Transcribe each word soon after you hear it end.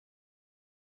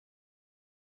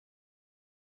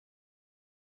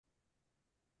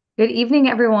Good evening,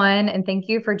 everyone, and thank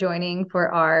you for joining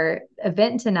for our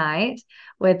event tonight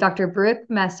with Dr. Brooke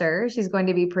Messer. She's going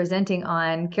to be presenting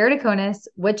on keratoconus,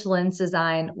 which lens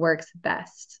design works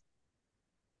best.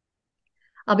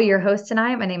 I'll be your host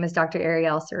tonight. My name is Dr.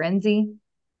 Ariel Sorenzi.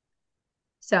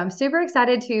 So I'm super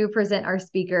excited to present our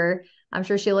speaker. I'm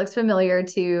sure she looks familiar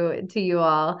to you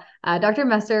all. Dr.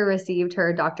 Messer received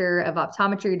her Doctor of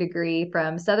Optometry degree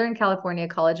from Southern California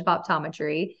College of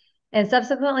Optometry and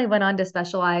subsequently went on to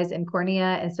specialize in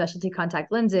cornea and specialty contact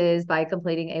lenses by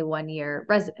completing a one-year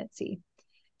residency.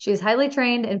 She is highly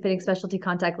trained in fitting specialty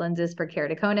contact lenses for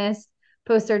keratoconus,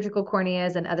 post-surgical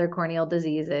corneas, and other corneal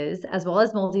diseases, as well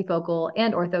as multifocal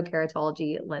and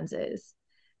orthokeratology lenses.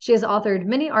 She has authored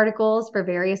many articles for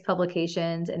various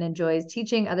publications and enjoys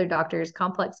teaching other doctors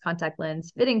complex contact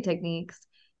lens fitting techniques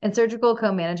and surgical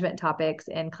co-management topics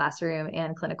in classroom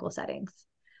and clinical settings.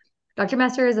 Dr.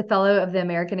 Messer is a fellow of the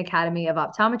American Academy of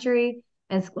Optometry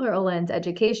and Scleral Lens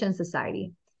Education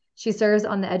Society. She serves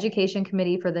on the education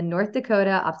committee for the North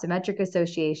Dakota Optometric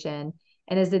Association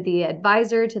and is the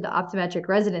advisor to the optometric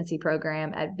residency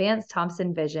program at Vance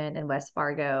Thompson Vision in West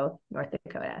Fargo, North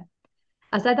Dakota.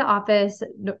 Outside the office,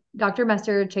 Dr.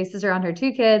 Messer chases around her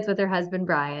two kids with her husband,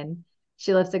 Brian.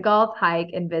 She loves to golf,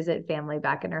 hike, and visit family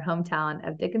back in her hometown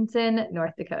of Dickinson,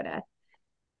 North Dakota.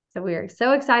 So we are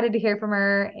so excited to hear from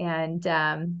her, and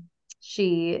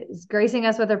she is gracing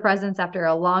us with her presence after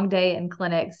a long day in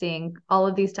clinic seeing all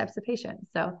of these types of patients.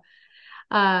 So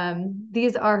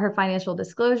these are her financial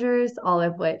disclosures, all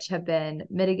of which have been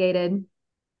mitigated.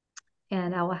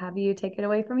 And I will have you take it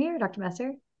away from here, Dr.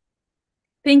 Messer.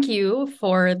 Thank you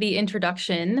for the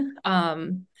introduction.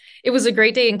 It was a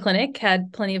great day in clinic,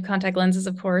 had plenty of contact lenses,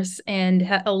 of course, and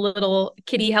had a little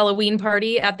kitty Halloween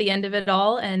party at the end of it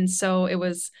all. And so it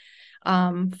was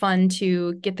fun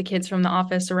to get the kids from the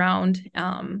office around.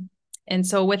 And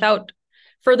so without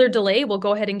further delay, we'll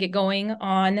go ahead and get going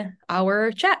on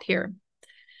our chat here.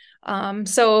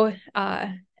 As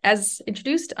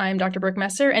introduced, I'm Dr. Brooke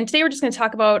Messer, and today we're just going to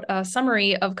talk about a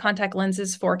summary of contact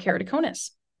lenses for keratoconus.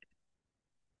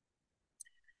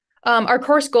 Our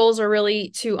course goals are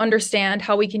really to understand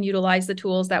how we can utilize the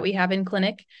tools that we have in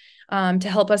clinic to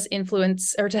help us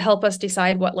influence or to help us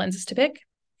decide what lenses to pick.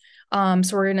 So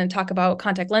we're going to talk about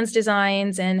contact lens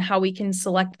designs and how we can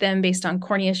select them based on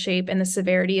cornea shape and the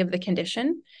severity of the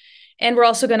condition. And we're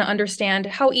also going to understand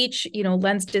how each,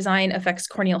 lens design affects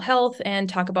corneal health and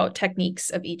talk about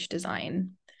techniques of each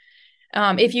design.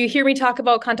 If you hear me talk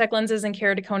about contact lenses and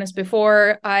keratoconus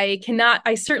before, I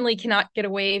certainly cannot get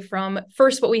away from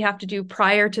first what we have to do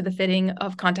prior to the fitting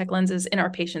of contact lenses in our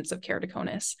patients of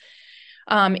keratoconus.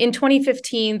 In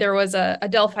 2015, there was a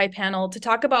Delphi panel to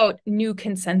talk about new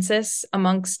consensus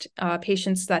amongst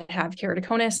patients that have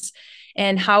keratoconus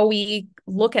and how we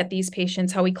look at these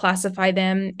patients, how we classify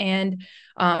them, and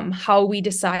how we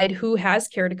decide who has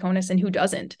keratoconus and who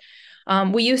doesn't.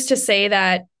 We used to say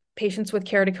that patients with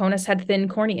keratoconus had thin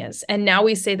corneas, and now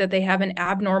we say that they have an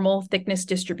abnormal thickness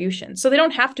distribution. So they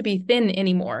don't have to be thin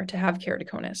anymore to have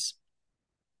keratoconus.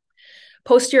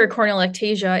 Posterior corneal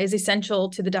ectasia is essential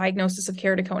to the diagnosis of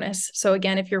keratoconus. So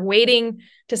again, if you're waiting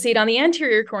to see it on the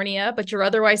anterior cornea, but you're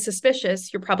otherwise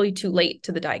suspicious, you're probably too late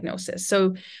to the diagnosis.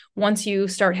 So once you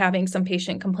start having some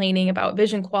patient complaining about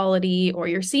vision quality, or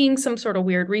you're seeing some sort of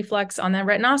weird reflex on that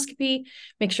retinoscopy,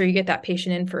 make sure you get that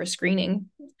patient in for a screening.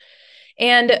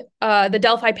 And the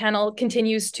Delphi panel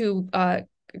continues to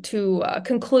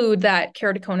conclude that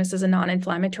keratoconus is a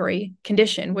non-inflammatory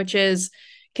condition, which is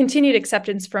continued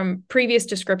acceptance from previous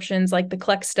descriptions like the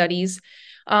CLEC studies.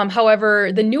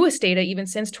 However, the newest data, even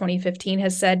since 2015,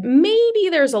 has said maybe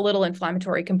there's a little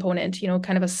inflammatory component,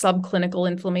 kind of a subclinical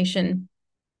inflammation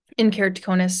in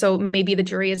keratoconus. So maybe the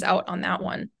jury is out on that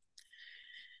one.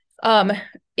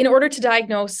 In order to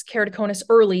diagnose keratoconus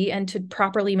early and to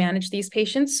properly manage these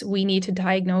patients, we need to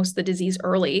diagnose the disease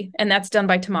early, and that's done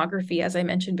by tomography, as I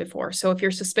mentioned before. So if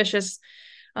you're suspicious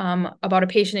about a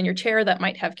patient in your chair that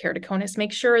might have keratoconus,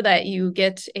 make sure that you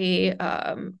get a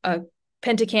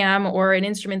pentacam or an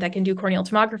instrument that can do corneal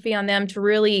tomography on them to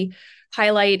really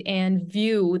highlight and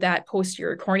view that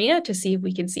posterior cornea to see if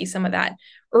we can see some of that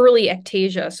early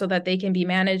ectasia so that they can be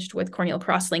managed with corneal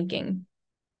cross-linking.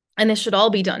 And this should all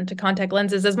be done to contact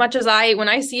lenses. As much as when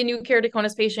I see a new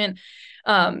keratoconus patient,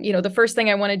 the first thing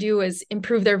I want to do is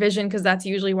improve their vision because that's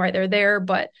usually why they're there.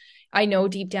 But I know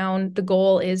deep down the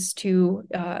goal is to,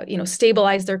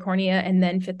 stabilize their cornea and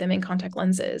then fit them in contact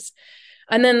lenses.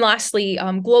 And then lastly,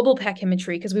 global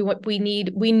pachymetry, because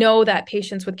we know that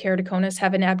patients with keratoconus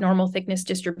have an abnormal thickness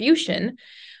distribution.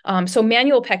 So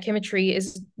manual pachymetry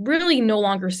is really no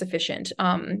longer sufficient.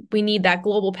 We need that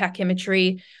global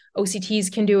pachymetry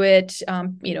OCTs can do it.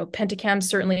 Pentacams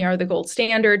certainly are the gold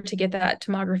standard to get that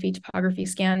tomography, topography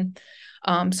scan.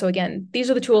 So again,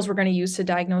 these are the tools we're going to use to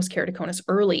diagnose keratoconus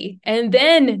early. And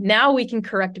then now we can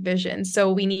correct vision.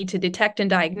 So we need to detect and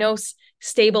diagnose,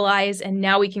 stabilize, and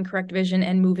now we can correct vision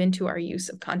and move into our use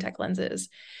of contact lenses.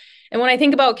 And when I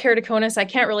think about keratoconus, I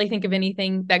can't really think of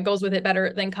anything that goes with it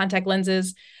better than contact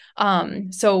lenses.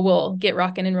 So we'll get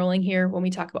rocking and rolling here when we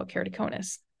talk about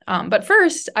keratoconus. But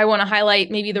first, I want to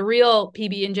highlight maybe the real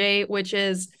PB&J, which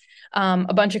is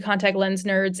a bunch of contact lens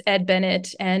nerds, Ed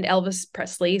Bennett and Elvis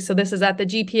Presley. So this is at the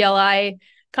GPLI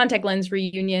contact lens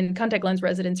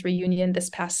residence reunion this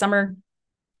past summer.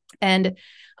 And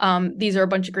these are a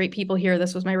bunch of great people here.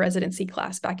 This was my residency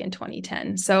class back in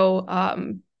 2010. So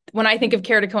when I think of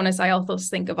keratoconus, I also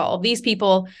think of all of these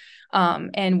people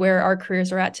and where our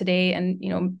careers are at today and,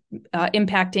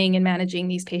 impacting and managing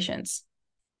these patients.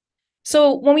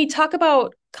 So when we talk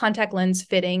about contact lens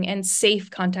fitting and safe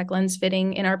contact lens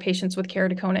fitting in our patients with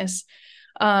keratoconus,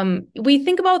 we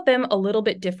think about them a little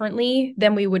bit differently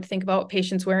than we would think about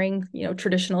patients wearing,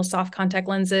 traditional soft contact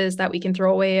lenses that we can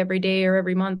throw away every day or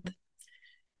every month.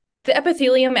 The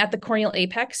epithelium at the corneal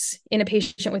apex in a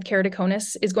patient with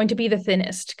keratoconus is going to be the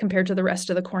thinnest compared to the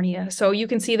rest of the cornea. So you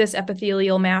can see this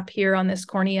epithelial map here on this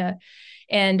cornea.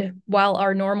 And while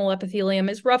our normal epithelium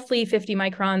is roughly 50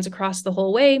 microns across the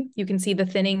whole way, you can see the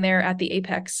thinning there at the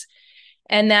apex.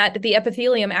 And that the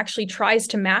epithelium actually tries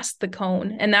to mask the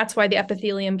cone. And that's why the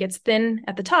epithelium gets thin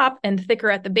at the top and thicker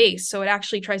at the base. So it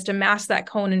actually tries to mask that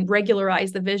cone and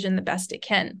regularize the vision the best it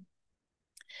can.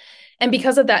 And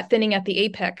because of that thinning at the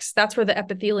apex, that's where the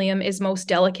epithelium is most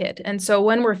delicate. And so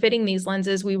when we're fitting these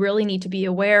lenses, we really need to be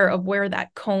aware of where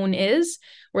that cone is,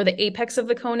 where the apex of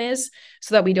the cone is,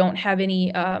 so that we don't have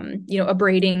any,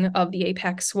 abrading of the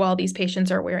apex while these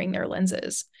patients are wearing their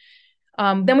lenses.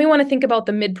 Then we want to think about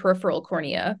the mid-peripheral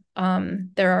cornea.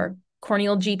 There are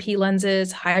corneal GP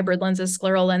lenses, hybrid lenses,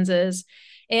 scleral lenses.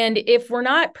 And if we're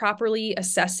not properly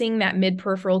assessing that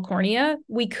mid-peripheral cornea,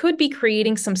 we could be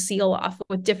creating some seal off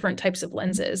with different types of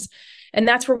lenses. And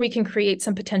that's where we can create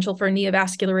some potential for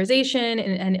neovascularization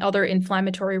and other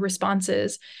inflammatory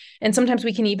responses. And sometimes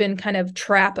we can even kind of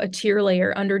trap a tear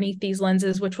layer underneath these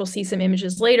lenses, which we'll see some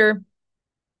images later.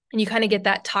 And you kind of get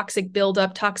that toxic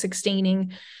buildup, toxic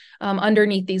staining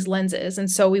underneath these lenses. And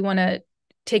so we want to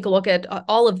take a look at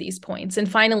all of these points.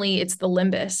 And finally, it's the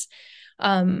limbus.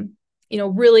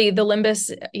 Really the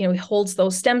limbus, holds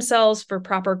those stem cells for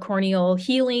proper corneal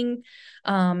healing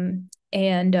and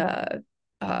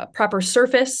proper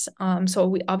surface. So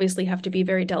we obviously have to be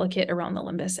very delicate around the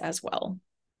limbus as well.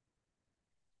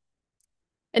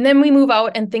 And then we move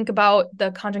out and think about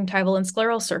the conjunctival and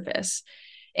scleral surface.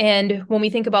 And when we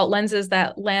think about lenses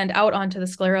that land out onto the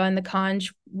sclera and the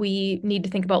conj, we need to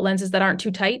think about lenses that aren't too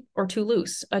tight or too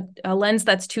loose. A lens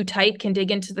that's too tight can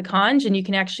dig into the conj, and you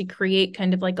can actually create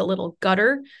kind of like a little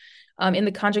gutter in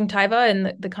the conjunctiva,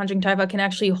 and the conjunctiva can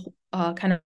actually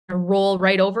kind of roll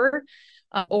right over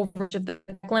the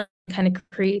lens, kind of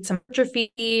create some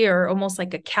atrophy or almost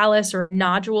like a callus or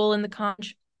nodule in the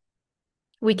conj.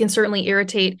 We can certainly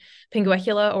irritate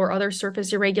pinguecula or other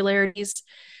surface irregularities.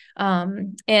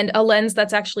 And a lens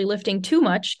that's actually lifting too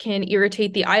much can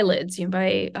irritate the eyelids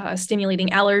by stimulating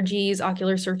allergies,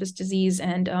 ocular surface disease,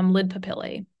 and lid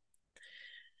papillae.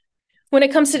 When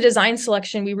it comes to design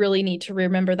selection, we really need to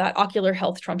remember that ocular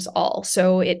health trumps all.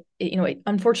 So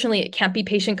unfortunately, it can't be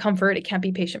patient comfort. It can't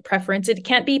be patient preference. It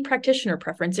can't be practitioner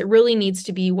preference. It really needs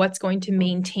to be what's going to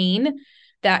maintain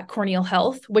that corneal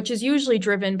health, which is usually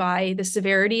driven by the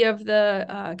severity of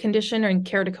the condition, or in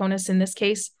keratoconus in this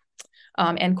case,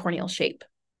 and corneal shape.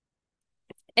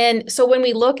 And so when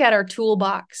we look at our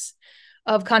toolbox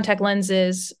of contact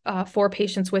lenses for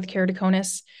patients with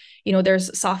keratoconus,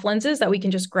 there's soft lenses that we can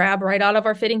just grab right out of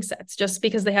our fitting sets. Just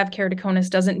because they have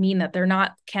keratoconus doesn't mean that they're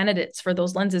not candidates for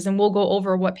those lenses. And we'll go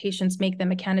over what patients make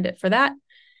them a candidate for that.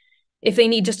 If they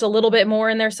need just a little bit more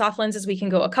in their soft lenses, we can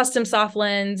go a custom soft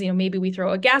lens. Maybe we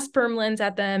throw a gas perm lens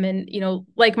at them. And,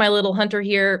 like my little hunter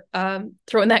here,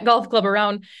 throwing that golf club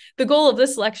around. The goal of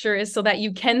this lecture is so that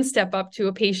you can step up to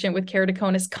a patient with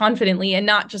keratoconus confidently and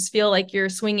not just feel like you're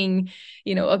swinging,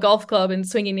 a golf club and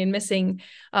swinging and missing.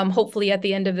 Hopefully at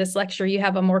the end of this lecture, you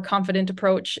have a more confident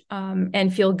approach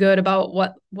and feel good about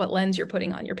what lens you're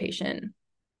putting on your patient.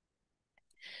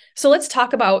 So let's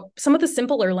talk about some of the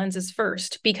simpler lenses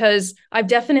first, because I've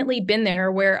definitely been there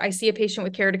where I see a patient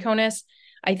with keratoconus.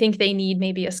 I think they need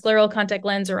maybe a scleral contact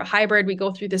lens or a hybrid. We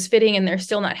go through this fitting and they're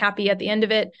still not happy at the end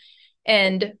of it.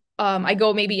 And I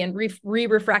go maybe and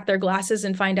re-refract their glasses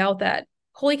and find out that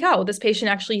holy cow, this patient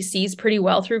actually sees pretty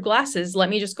well through glasses. Let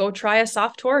me just go try a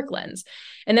soft toric lens.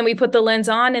 And then we put the lens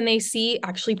on and they see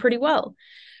actually pretty well.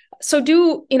 So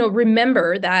do,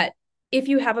 remember that if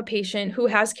you have a patient who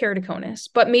has keratoconus,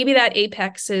 but maybe that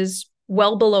apex is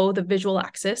well below the visual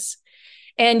axis,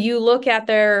 and you look at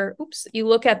their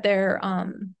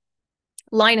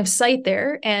line of sight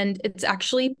there, and it's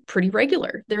actually pretty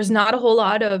regular. There's not a whole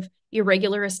lot of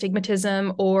irregular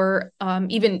astigmatism or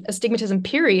even astigmatism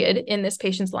period in this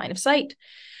patient's line of sight.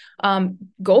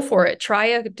 Go for it. Try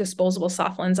a disposable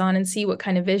soft lens on and see what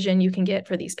kind of vision you can get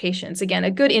for these patients. Again,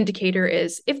 a good indicator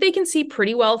is if they can see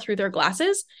pretty well through their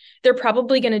glasses, they're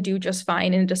probably going to do just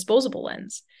fine in a disposable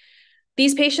lens.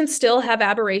 These patients still have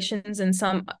aberrations and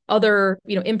some other,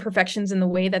 imperfections in the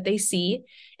way that they see.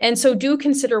 And so do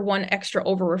consider one extra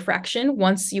over refraction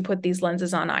once you put these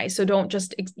lenses on eye. So don't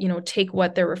just, take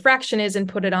what their refraction is and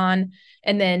put it on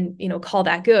and then, call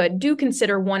that good. Do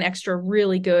consider one extra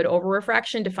really good over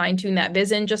refraction to fine tune that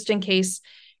vision, just in case,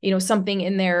 something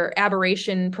in their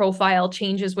aberration profile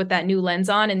changes with that new lens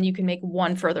on, and you can make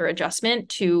one further adjustment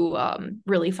to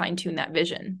really fine tune that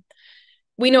vision.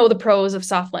 We know the pros of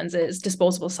soft lenses,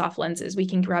 disposable soft lenses. We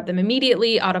can grab them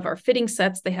immediately out of our fitting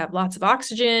sets. They have lots of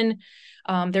oxygen.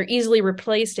 They're easily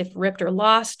replaced if ripped or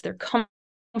lost. They're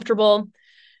comfortable.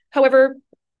 However,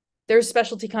 there's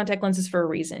specialty contact lenses for a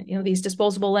reason. These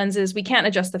disposable lenses, we can't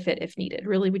adjust the fit if needed.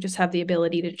 Really, we just have the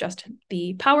ability to adjust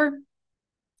the power.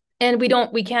 And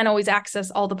we can't always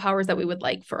access all the powers that we would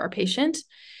like for our patient.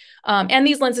 And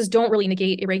these lenses don't really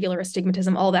negate irregular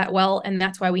astigmatism all that well, and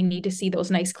that's why we need to see those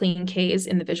nice clean Ks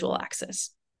in the visual axis.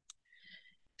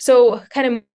 So kind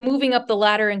of moving up the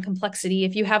ladder in complexity,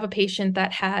 if you have a patient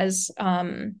that has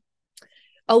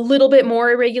a little bit more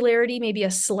irregularity, maybe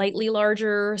a slightly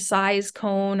larger size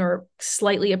cone or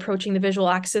slightly approaching the visual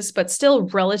axis, but still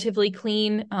relatively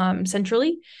clean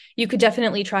centrally, you could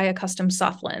definitely try a custom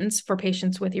soft lens for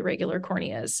patients with irregular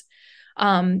corneas.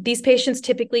 These patients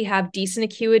typically have decent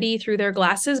acuity through their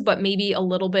glasses, but maybe a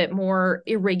little bit more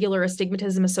irregular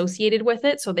astigmatism associated with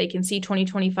it. So they can see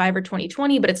 20/25 or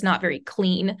 20/20, but it's not very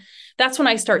clean. That's when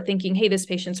I start thinking, hey, this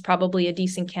patient's probably a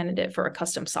decent candidate for a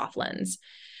custom soft lens.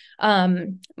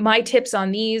 My tips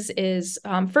on these is,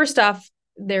 first off,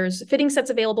 there's fitting sets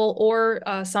available, or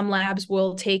some labs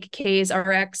will take K's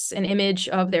RX, an image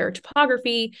of their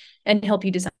topography, and help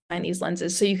you design these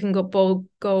lenses. So you can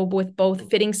go with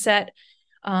both fitting set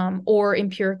or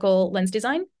empirical lens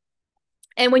design.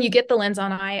 And when you get the lens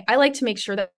on eye, I like to make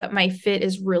sure that my fit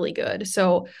is really good.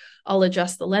 So I'll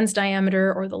adjust the lens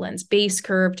diameter or the lens base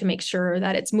curve to make sure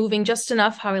that it's moving just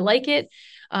enough how I like it.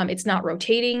 It's not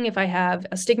rotating if I have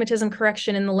astigmatism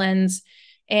correction in the lens.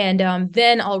 And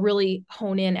then I'll really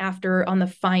hone in after on the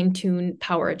fine-tuned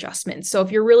power adjustments. So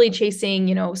if you're really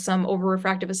chasing, some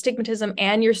over-refractive astigmatism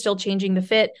and you're still changing the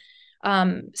fit,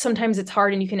 sometimes it's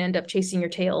hard and you can end up chasing your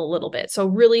tail a little bit. So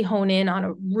really hone in on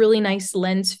a really nice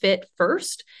lens fit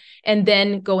first, and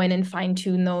then go in and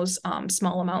fine-tune those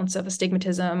small amounts of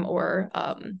astigmatism or,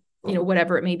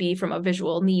 whatever it may be from a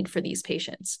visual need for these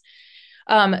patients.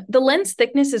 The lens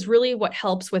thickness is really what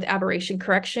helps with aberration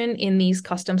correction in these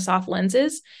custom soft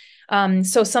lenses.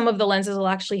 So some of the lenses will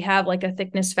actually have like a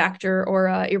thickness factor or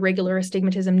a irregular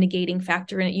astigmatism negating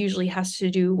factor, and it usually has to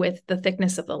do with the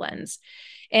thickness of the lens.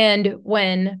 And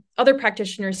when other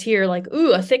practitioners hear like,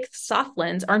 ooh, a thick soft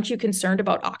lens, aren't you concerned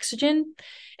about oxygen?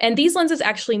 And these lenses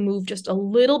actually move just a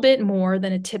little bit more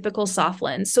than a typical soft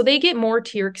lens. So they get more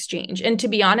tear exchange. And to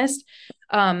be honest,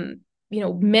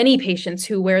 many patients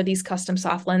who wear these custom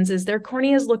soft lenses, their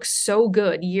corneas look so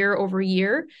good year over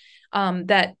year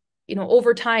that,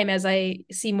 over time, as I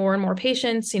see more and more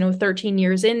patients, 13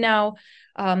 years in now,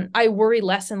 I worry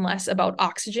less and less about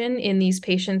oxygen in these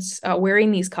patients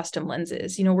wearing these custom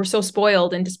lenses. We're so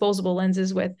spoiled in disposable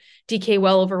lenses with DK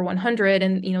well over 100,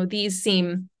 and, these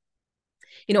seem,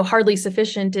 hardly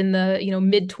sufficient in the,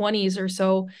 mid 20s or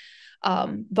so.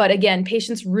 But again,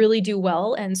 patients really do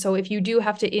well. And so if you do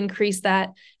have to increase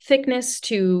that thickness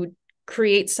to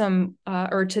create some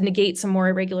or to negate some more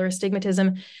irregular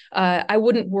astigmatism, I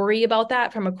wouldn't worry about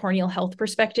that from a corneal health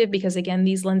perspective, because again,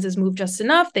 these lenses move just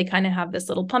enough. They kind of have this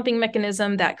little pumping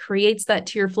mechanism that creates that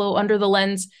tear flow under the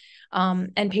lens.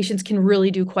 And patients can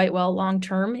really do quite well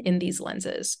long-term in these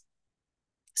lenses.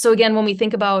 So again, when we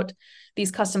think about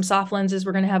these custom soft lenses,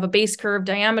 we're going to have a base curve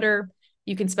diameter,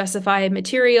 You can specify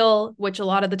material, which a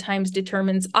lot of the times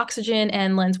determines oxygen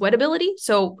and lens wettability.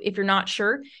 So if you're not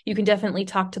sure, you can definitely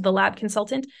talk to the lab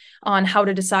consultant on how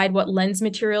to decide what lens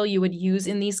material you would use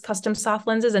in these custom soft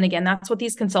lenses. And again, that's what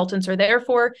these consultants are there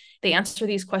for. They answer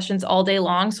these questions all day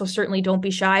long. So certainly don't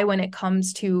be shy when it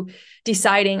comes to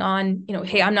deciding on,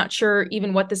 hey, I'm not sure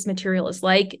even what this material is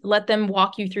like. Let them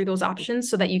walk you through those options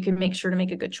so that you can make sure to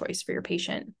make a good choice for your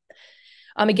patient.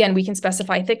 Again, we can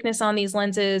specify thickness on these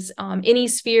lenses, any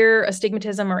sphere,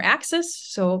 astigmatism, or axis,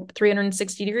 so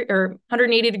 360 degrees or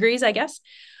 180 degrees, I guess,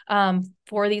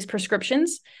 for these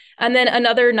prescriptions. And then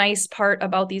another nice part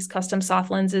about these custom soft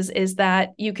lenses is that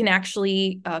you can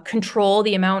actually control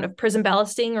the amount of prism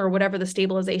ballasting or whatever the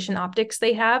stabilization optics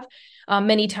they have.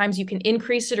 Many times you can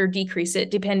increase it or decrease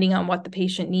it depending on what the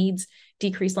patient needs.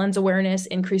 Decrease lens awareness,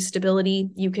 increase stability.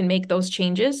 You can make those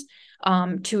changes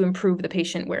to improve the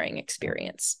patient wearing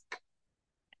experience.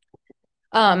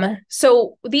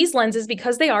 So these lenses,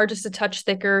 because they are just a touch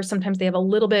thicker, sometimes they have a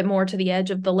little bit more to the edge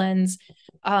of the lens.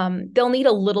 They'll need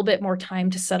a little bit more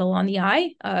time to settle on the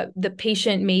eye. The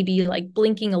patient may be like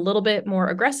blinking a little bit more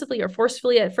aggressively or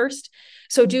forcefully at first.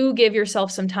 So do give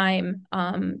yourself some time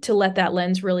to let that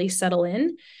lens really settle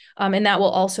in. And that will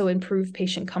also improve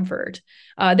patient comfort.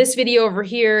 This video over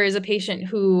here is a patient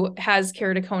who has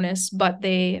keratoconus, but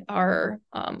they are,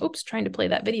 trying to play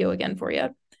that video again for you.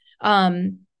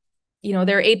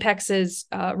 Their apex is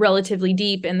relatively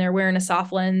deep and they're wearing a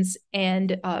soft lens.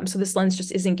 And so this lens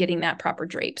just isn't getting that proper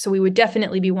drape. So we would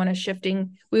definitely be want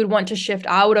to shift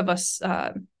out of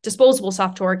a disposable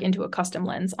soft toric into a custom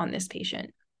lens on this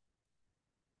patient.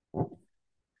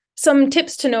 Some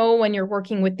tips to know when you're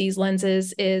working with these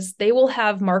lenses is they will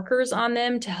have markers on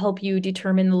them to help you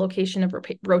determine the location of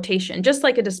rotation, just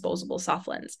like a disposable soft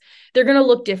lens. They're going to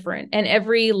look different, and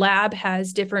every lab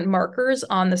has different markers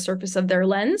on the surface of their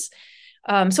lens.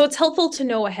 So it's helpful to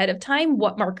know ahead of time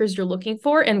what markers you're looking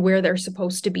for and where they're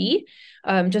supposed to be,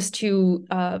 just to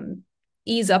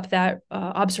ease up that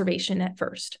observation at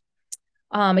first.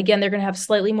 Again, they're going to have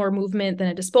slightly more movement than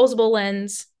a disposable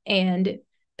lens, and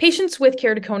patients with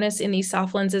keratoconus in these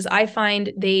soft lenses, I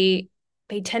find they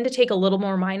tend to take a little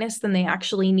more minus than they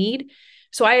actually need.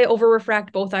 So I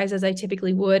over-refract both eyes as I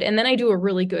typically would, and then I do a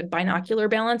really good binocular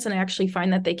balance, and I actually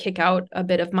find that they kick out a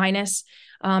bit of minus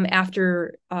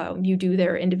after you do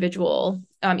their each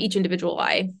individual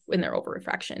eye in their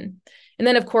over-refraction. And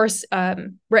then, of course,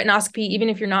 retinoscopy, even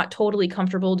if you're not totally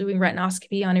comfortable doing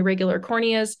retinoscopy on irregular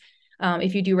corneas,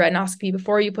 if you do retinoscopy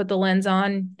before you put the lens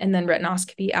on and then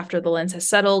retinoscopy after the lens has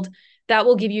settled, that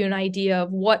will give you an idea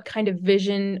of what kind of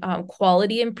vision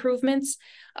quality improvements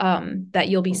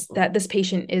that this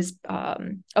patient is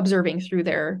observing through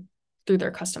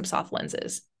their custom soft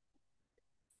lenses.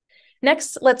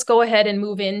 Next, let's go ahead and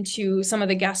move into some of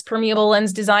the gas permeable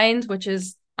lens designs, which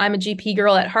is, I'm a GP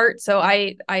girl at heart, so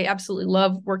I absolutely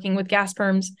love working with gas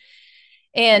perms.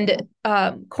 And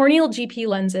corneal GP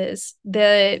lenses,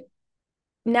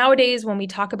 nowadays, when we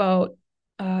talk about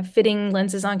fitting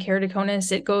lenses on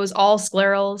keratoconus, it goes all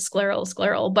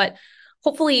scleral. But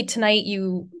hopefully tonight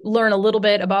you learn a little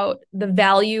bit about the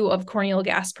value of corneal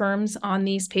gas perms on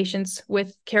these patients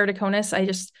with keratoconus.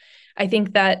 I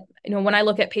think that, when I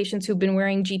look at patients who've been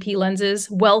wearing GP lenses,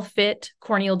 well-fit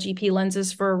corneal GP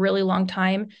lenses for a really long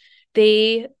time,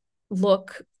 they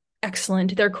look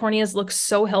excellent. Their corneas look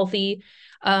so healthy.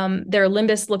 Their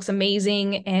limbus looks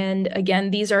amazing. And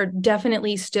again, these are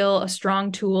definitely still a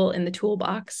strong tool in the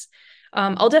toolbox.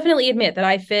 I'll definitely admit that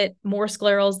I fit more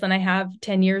sclerals than I have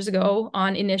 10 years ago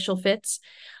on initial fits.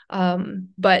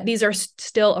 But these are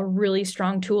still a really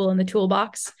strong tool in the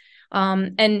toolbox.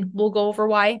 And we'll go over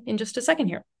why in just a second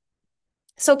here.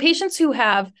 So patients who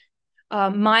have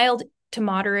mild to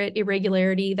moderate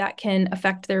irregularity that can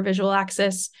affect their visual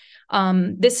axis,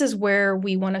 this is where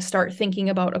we want to start thinking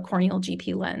about a corneal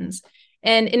GP lens.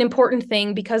 And an important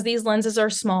thing, because these lenses are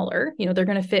smaller, they're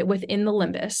going to fit within the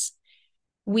limbus.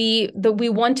 We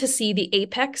want to see the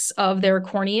apex of their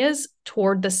corneas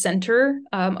toward the center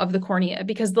of the cornea,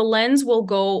 because the lens will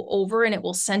go over and it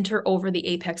will center over the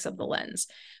apex of the lens.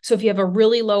 So if you have a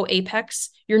really low apex,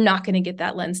 you're not going to get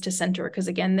that lens to center, because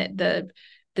again,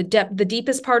 the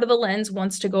deepest part of the lens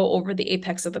wants to go over the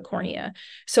apex of the cornea.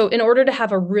 So in order to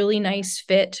have a really nice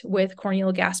fit with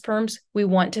corneal gas perms, we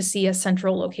want to see a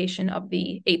central location of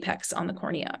the apex on the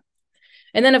cornea.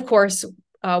 And then, of course,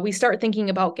 we start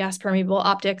thinking about gas permeable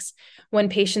optics when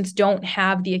patients don't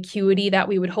have the acuity that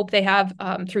we would hope they have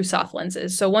through soft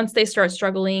lenses. So once they start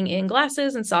struggling in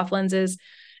glasses and soft lenses,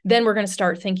 then we're going to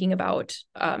start thinking about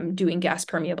doing gas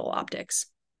permeable optics.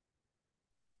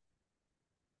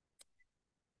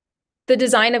 The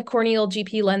design of corneal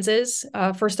GP lenses,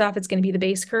 first off, it's going to be the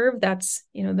base curve. That's,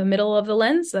 the middle of the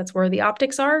lens. That's where the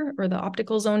optics are, or the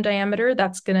optical zone diameter.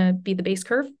 That's going to be the base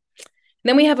curve.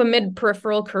 Then we have a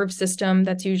mid-peripheral curve system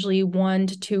that's usually 1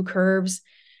 to 2 curves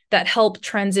that help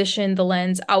transition the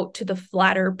lens out to the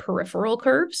flatter peripheral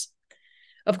curves.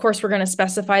 Of course, we're going to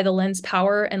specify the lens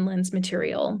power and lens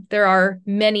material. There are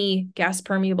many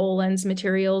gas-permeable lens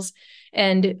materials,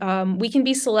 and we can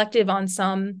be selective on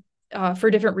some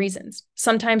for different reasons.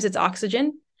 Sometimes it's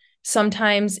oxygen.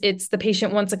 Sometimes it's the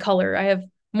patient wants a color. I have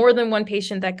more than one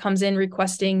patient that comes in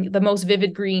requesting the most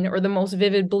vivid green or the most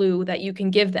vivid blue that you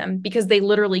can give them because they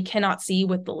literally cannot see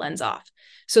with the lens off.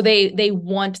 So they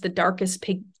want the darkest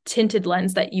tinted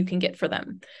lens that you can get for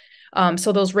them.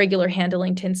 So those regular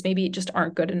handling tints maybe just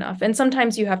aren't good enough. And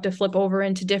sometimes you have to flip over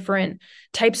into different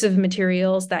types of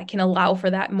materials that can allow for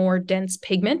that more dense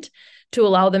pigment to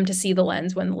allow them to see the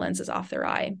lens when the lens is off their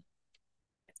eye.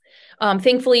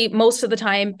 Thankfully, most of the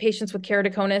time, patients with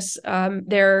keratoconus,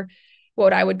 they're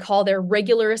what I would call their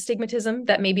regular astigmatism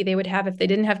that maybe they would have if they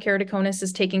didn't have keratoconus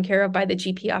is taken care of by the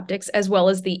GP optics, as well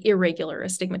as the irregular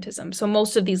astigmatism. So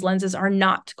most of these lenses are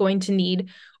not going to need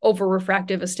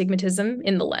over-refractive astigmatism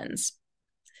in the lens.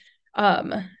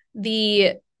 When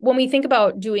we think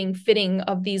about doing fitting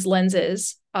of these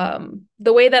lenses,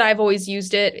 the way that I've always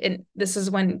used it, and this is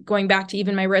when going back to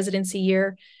even my residency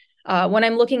year, when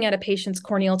I'm looking at a patient's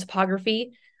corneal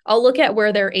topography, I'll look at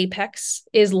where their apex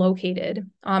is located.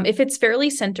 If it's fairly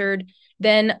centered,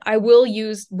 then I will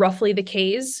use roughly the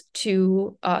Ks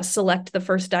to select the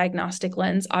first diagnostic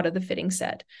lens out of the fitting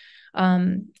set.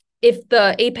 If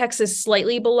the apex is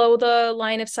slightly below the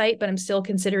line of sight, but I'm still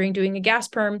considering doing a gas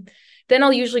perm, then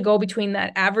I'll usually go between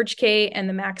that average K and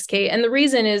the max K. And the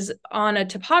reason is on a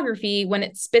topography, when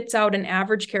it spits out an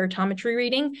average keratometry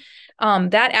reading,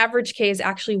 that average K is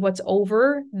actually what's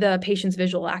over the patient's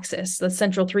visual axis, the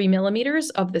central 3 millimeters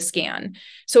of the scan.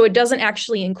 So it doesn't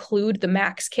actually include the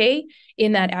max K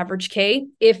in that average K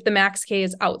if the max K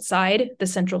is outside the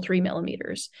central 3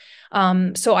 millimeters.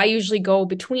 So I usually go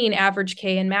between average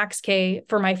K and max K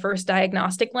for my first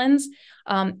diagnostic lens.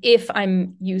 If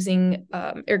I'm using,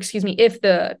 if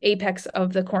the apex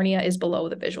of the cornea is below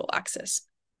the visual axis.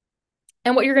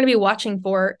 And what you're going to be watching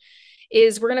for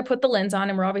is we're going to put the lens on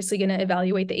and we're obviously going to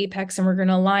evaluate the apex and we're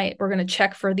going to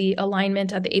check for the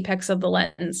alignment at the apex of the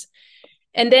lens.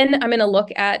 And then I'm going to look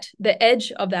at the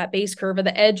edge of that base curve or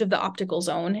the edge of the optical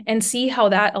zone and see how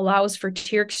that allows for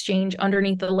tear exchange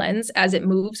underneath the lens as it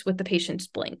moves with the patient's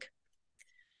blink.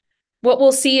 What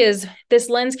we'll see is this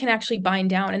lens can actually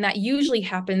bind down, and that usually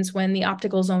happens when the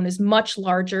optical zone is much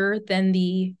larger than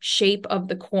the shape of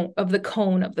the cone of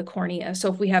the cornea.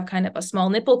 So if we have kind of a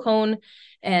small nipple cone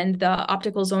and the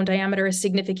optical zone diameter is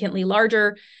significantly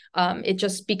larger, it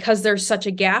just because there's such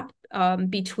a gap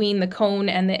between the cone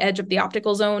and the edge of the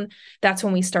optical zone, that's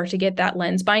when we start to get that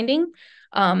lens binding.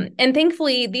 And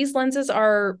thankfully, these lenses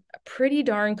are pretty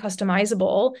darn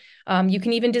customizable. You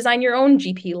can even design your own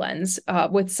GP lens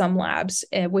with some labs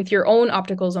with your own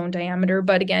optical zone diameter.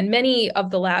 But again, many of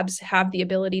the labs have the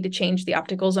ability to change the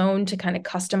optical zone to kind of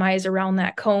customize around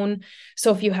that cone.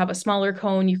 So if you have a smaller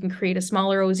cone, you can create a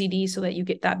smaller OZD so that you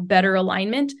get that better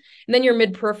alignment. And then your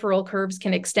mid-peripheral curves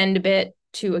can extend a bit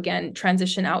to, again,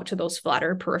 transition out to those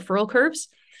flatter peripheral curves.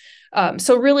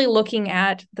 So really looking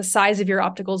at the size of your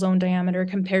optical zone diameter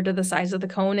compared to the size of the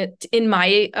cone, it, in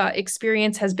my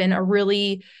experience, has been a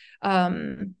really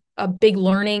a big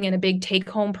learning and a big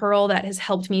take-home pearl that has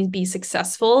helped me be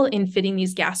successful in fitting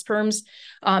these gas perms,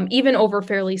 even over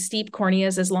fairly steep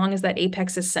corneas, as long as that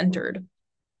apex is centered.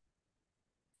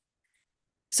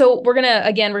 So we're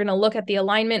gonna look at the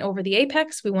alignment over the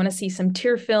apex. We want to see some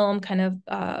tear film kind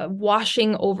of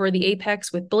washing over the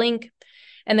apex with blink.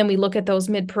 And then we look at those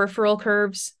mid-peripheral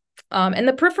curves and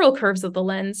the peripheral curves of the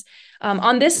lens.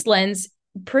 On this lens,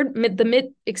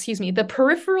 the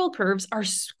peripheral curves are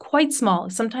quite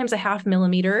small, sometimes a 0.5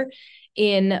 millimeter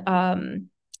in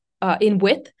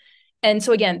width. And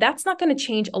so again, that's not going to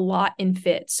change a lot in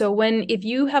fit. So if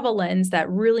you have a lens that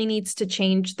really needs to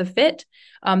change the fit,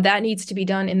 that needs to be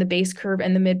done in the base curve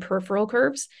and the mid-peripheral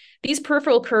curves. These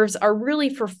peripheral curves are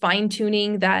really for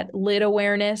fine-tuning that lid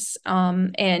awareness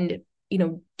and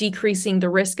decreasing the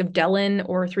risk of Delin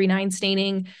or 3/9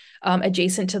 staining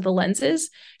adjacent to the lenses.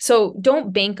 So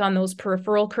don't bank on those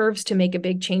peripheral curves to make a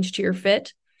big change to your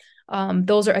fit.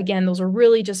 Those are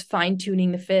really just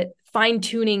fine-tuning the fit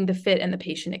and the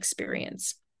patient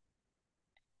experience.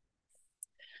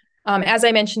 As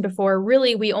I mentioned before,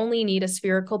 really, we only need a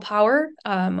spherical power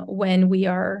when we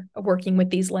are working with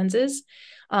these lenses.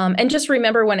 And just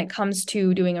remember, when it comes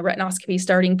to doing a retinoscopy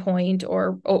starting point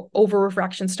or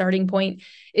over-refraction starting point,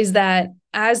 is that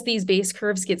as these base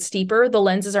curves get steeper, the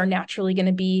lenses are naturally going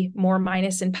to be more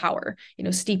minus in power,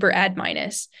 steeper add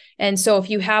minus. And so if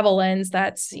you have a lens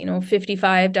that's,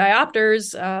 55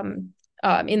 diopters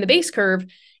in the base curve,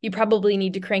 you probably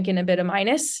need to crank in a bit of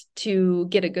minus to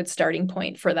get a good starting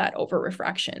point for that over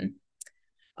refraction.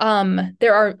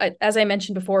 There are, as I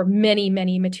mentioned before, many,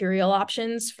 many material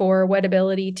options for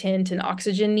wettability, tint, and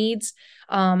oxygen needs.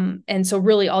 And so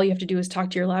really all you have to do is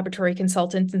talk to your laboratory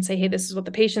consultant and say, hey, this is what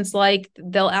the patient's like.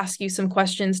 They'll ask you some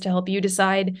questions to help you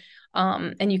decide.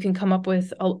 And you can come up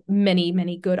with many,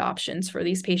 many good options for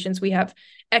these patients. We have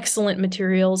excellent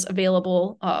materials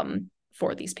available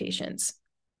for these patients.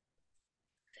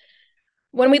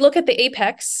 When we look at the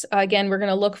apex, again, we're going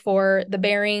to look for the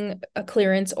bearing,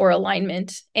 clearance, or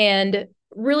alignment. And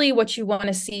really what you want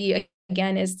to see,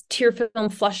 again, is tear film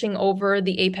flushing over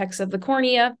the apex of the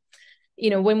cornea.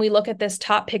 When we look at this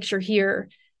top picture here,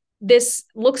 this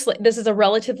looks like this is a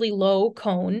relatively low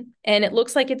cone, and it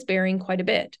looks like it's bearing quite a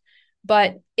bit.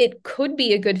 But it could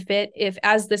be a good fit if,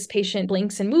 as this patient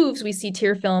blinks and moves, we see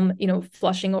tear film,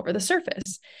 flushing over the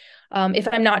surface. If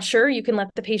I'm not sure, you can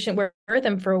let the patient wear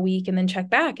them for a week and then check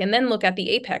back and then look at the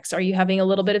apex. Are you having a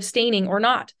little bit of staining or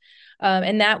not?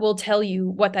 And that will tell you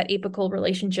what that apical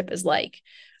relationship is like.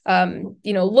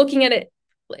 Looking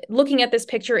at this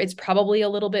picture, it's probably a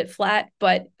little bit flat,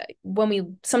 but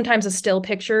sometimes a still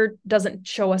picture doesn't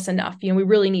show us enough. We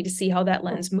really need to see how that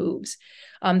lens moves.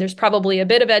 There's probably a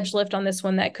bit of edge lift on this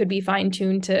one that could be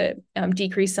fine-tuned to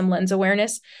decrease some lens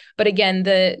awareness. But again,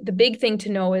 the big thing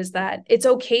to know is that it's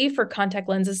okay for contact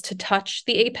lenses to touch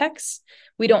the apex.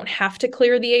 We don't have to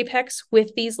clear the apex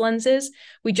with these lenses.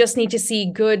 We just need to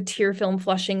see good tear film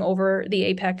flushing over the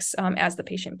apex as the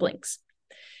patient blinks.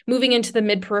 Moving into the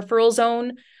mid-peripheral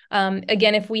zone,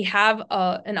 again, if we have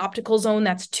an optical zone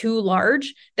that's too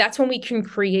large, that's when we can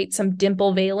create some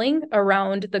dimple veiling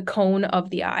around the cone of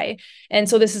the eye. And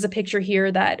so this is a picture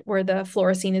here where the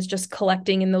fluorescein is just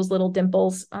collecting in those little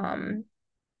dimples.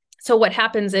 So what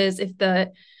happens is if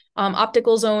the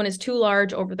optical zone is too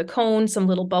large over the cone, some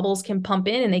little bubbles can pump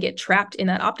in and they get trapped in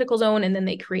that optical zone, and then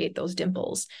they create those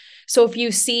dimples. So if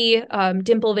you see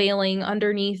dimple veiling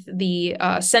underneath the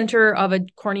center of a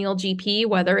corneal GP,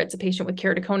 whether it's a patient with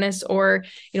keratoconus or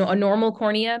a normal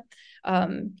cornea,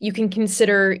 you can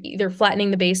consider either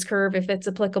flattening the base curve if it's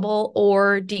applicable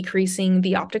or decreasing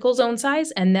the optical zone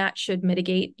size, and that should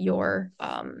mitigate your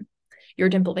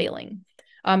dimple veiling.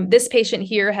 This patient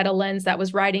here had a lens that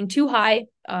was riding too high.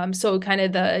 So kind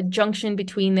of the junction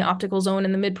between the optical zone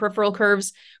and the mid-peripheral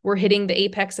curves were hitting the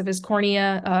apex of his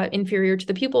cornea inferior to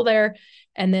the pupil there.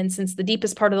 And then since the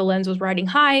deepest part of the lens was riding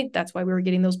high, that's why we were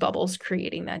getting those bubbles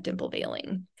creating that dimple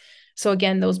veiling. So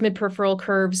again, those mid-peripheral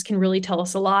curves can really tell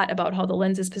us a lot about how the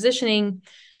lens is positioning.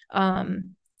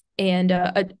 And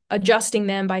adjusting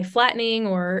them by flattening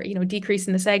or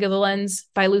decreasing the sag of the lens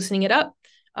by loosening it up,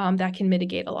 that can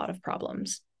mitigate a lot of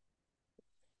problems.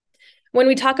 When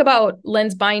we talk about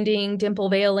lens binding, dimple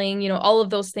veiling, all of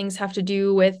those things have to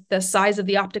do with the size of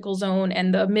the optical zone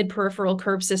and the mid-peripheral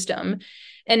curve system.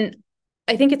 And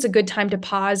I think it's a good time to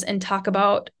pause and talk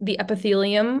about the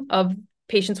epithelium of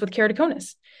patients with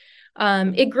keratoconus.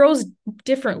 It grows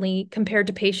differently compared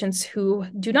to patients who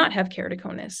do not have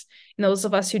keratoconus. And those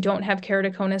of us who don't have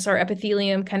keratoconus, our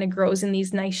epithelium kind of grows in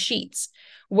these nice sheets,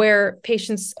 where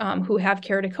patients who have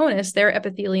keratoconus, their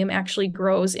epithelium actually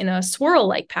grows in a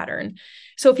swirl-like pattern.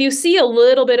 So if you see a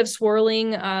little bit of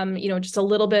swirling, just a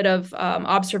little bit of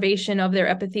observation of their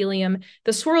epithelium,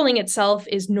 the swirling itself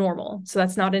is normal. So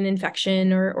that's not an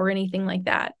infection or anything like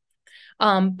that.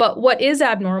 But what is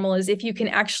abnormal is if you can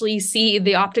actually see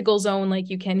the optical zone like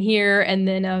you can here, and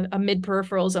then a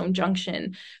mid-peripheral zone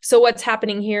junction. So what's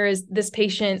happening here is this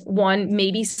patient, one,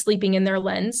 maybe sleeping in their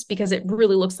lens because it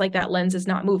really looks like that lens is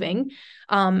not moving.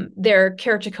 Their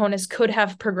keratoconus could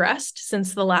have progressed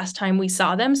since the last time we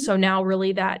saw them. So now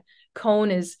really that cone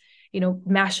is,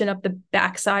 mashing up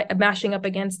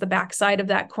against the backside of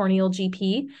that corneal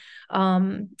GP.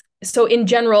 So in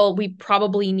general, we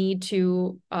probably need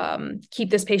to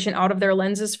keep this patient out of their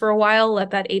lenses for a while,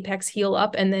 let that apex heal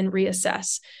up, and then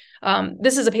reassess.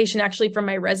 This is a patient actually from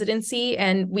my residency,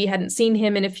 and we hadn't seen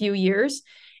him in a few years.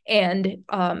 And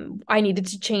I needed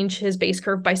to change his base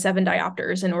curve by 7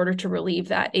 diopters in order to relieve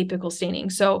that apical staining.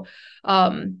 So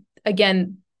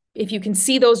again, if you can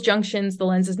see those junctions, the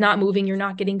lens is not moving, you're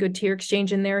not getting good tear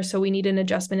exchange in there. So we need an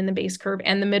adjustment in the base curve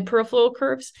and the mid-peripheral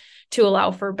curves to allow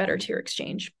for better tear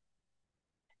exchange.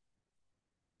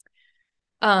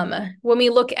 When we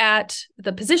look at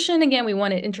the position, again, we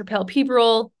want it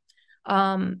interpalpebral,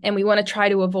 and we want to try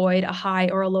to avoid a high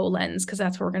or a low lens because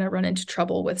that's where we're going to run into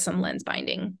trouble with some lens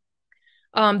binding.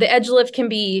 The edge lift can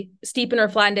be steepened or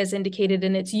flattened as indicated,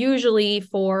 and it's usually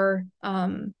for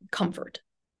comfort.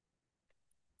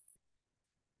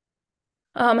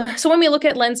 So when we look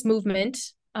at lens movement,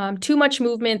 too much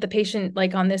movement, the patient,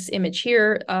 like on this image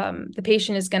here, the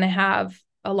patient is going to have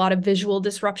a lot of visual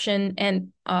disruption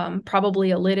and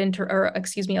probably a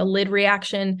lid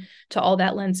reaction to all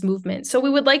that lens movement. So we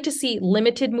would like to see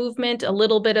limited movement, a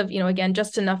little bit of, again,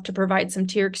 just enough to provide some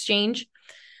tear exchange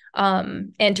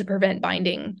and to prevent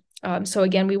binding. So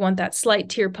again, we want that slight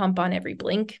tear pump on every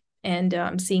blink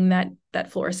and seeing that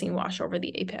fluorescein wash over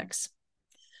the apex.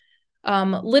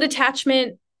 Lid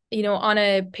attachment, on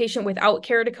a patient without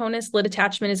keratoconus, lid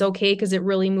attachment is okay because it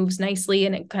really moves nicely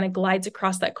and it kind of glides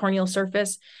across that corneal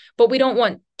surface. But we don't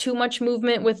want too much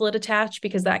movement with lid attach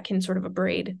because that can sort of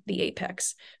abrade the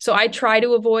apex. So I try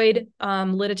to avoid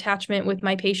lid attachment with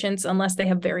my patients unless they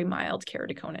have very mild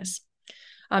keratoconus.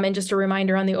 And just a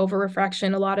reminder on the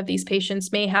overrefraction, a lot of these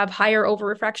patients may have higher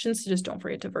overrefractions, so just don't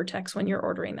forget to vertex when you're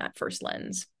ordering that first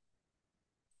lens.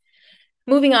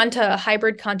 Moving on to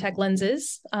hybrid contact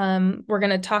lenses, we're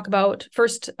going to talk about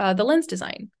first the lens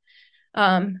design.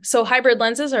 So hybrid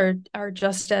lenses are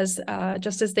just as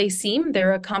they seem.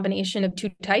 They're a combination of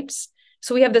two types.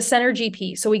 So we have the center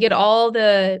GP. So we get all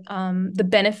the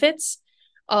benefits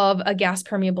of a gas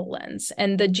permeable lens,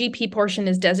 and the GP portion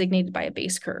is designated by a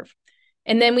base curve.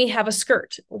 And then we have a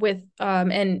skirt with,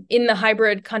 and in the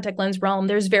hybrid contact lens realm,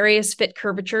 there's various fit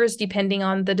curvatures depending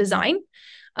on the design.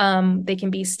 They can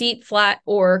be steep, flat,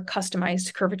 or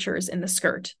customized curvatures in the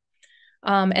skirt.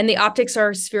 And the optics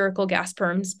are spherical gas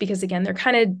perms because, again, they're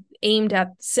kind of aimed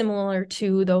at similar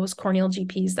to those corneal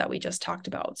GPs that we just talked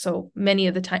about. So many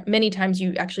times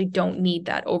you actually don't need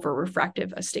that over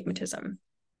refractive astigmatism.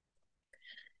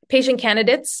 Patient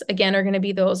candidates, again, are going to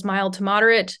be those mild to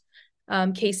moderate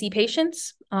KC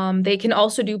patients. They can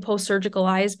also do post-surgical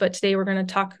eyes, but today we're going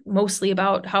to talk mostly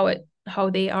about how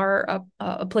they are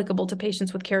applicable to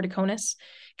patients with keratoconus.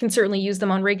 Can certainly use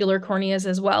them on regular corneas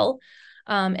as well.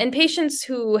 And patients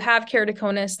who have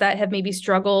keratoconus that have maybe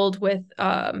struggled with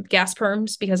gas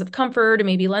perms because of comfort or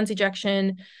maybe lens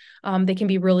ejection, they can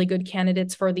be really good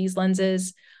candidates for these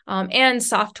lenses. And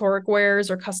soft toric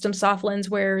wearers or custom soft lens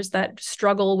wearers that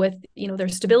struggle with, their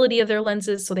stability of their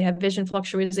lenses. So they have vision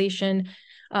fluctuation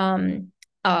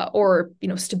or,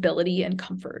 stability and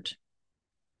comfort.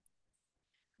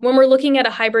 When we're looking at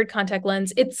a hybrid contact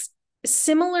lens, it's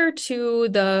similar to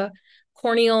the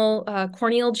corneal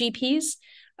GPs,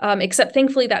 except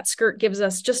thankfully that skirt gives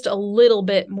us just a little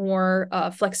bit more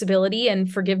flexibility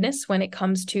and forgiveness when it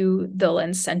comes to the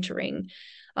lens centering.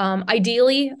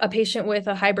 Ideally, a patient with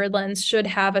a hybrid lens should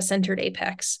have a centered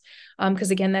apex because,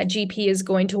 again, that GP is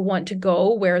going to want to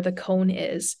go where the cone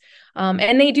is.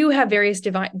 And they do have various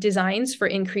designs for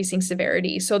increasing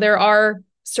severity. So there are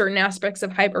certain aspects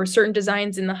of certain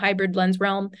designs in the hybrid lens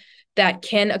realm that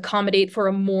can accommodate for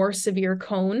a more severe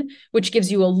cone, which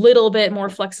gives you a little bit more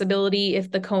flexibility if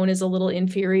the cone is a little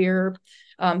inferior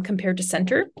compared to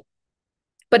center.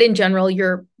 But in general,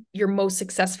 your most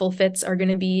successful fits are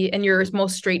going to be, and your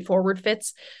most straightforward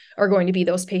fits are going to be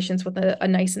those patients with a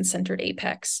nice and centered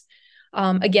apex.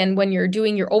 Again, when you're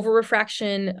doing your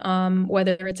overrefraction,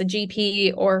 whether it's a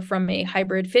GP or from a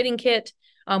hybrid fitting kit,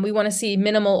 we want to see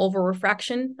minimal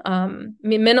overrefraction,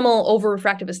 minimal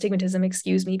overrefractive astigmatism,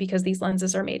 because these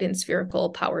lenses are made in spherical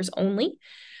powers only.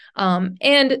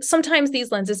 And sometimes these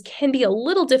lenses can be a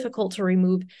little difficult to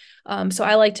remove. So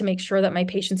I like to make sure that my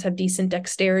patients have decent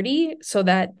dexterity so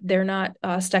that they're not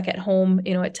stuck at home,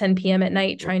 at 10 p.m. at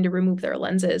night trying to remove their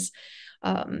lenses.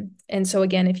 And so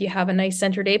again, if you have a nice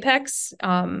centered apex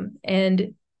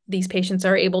and these patients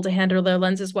are able to handle their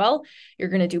lenses well, you're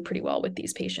going to do pretty well with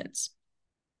these patients.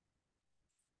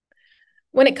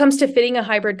 When it comes to fitting a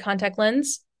hybrid contact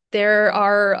lens, there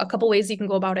are a couple ways you can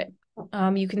go about it.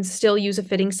 You can still use a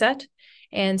fitting set,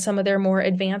 and some of their more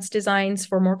advanced designs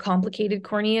for more complicated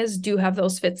corneas do have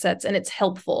those fit sets, and it's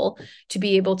helpful to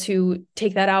be able to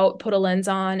take that out, put a lens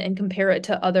on, and compare it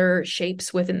to other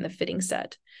shapes within the fitting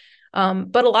set.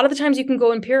 But a lot of the times you can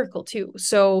go empirical too.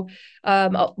 So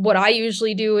what I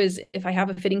usually do is if I have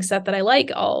a fitting set that I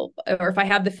like, or if I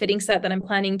have the fitting set that I'm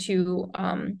planning to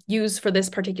use for this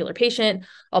particular patient,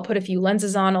 I'll put a few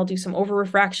lenses on, I'll do some over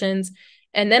refractions,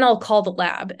 and then I'll call the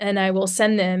lab and I will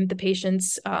send them the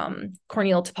patient's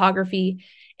corneal topography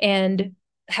and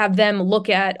have them look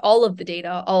at all of the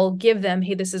data. I'll give them,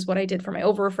 hey, this is what I did for my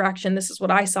over refraction. This is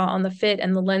what I saw on the fit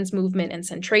and the lens movement and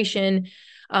centration.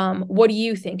 What do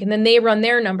you think? And then they run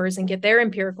their numbers and get their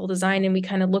empirical design, and we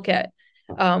kind of look at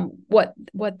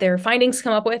what their findings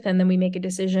come up with, and then we make a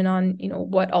decision on,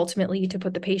 what ultimately to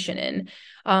put the patient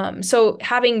in. So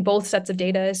having both sets of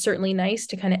data is certainly nice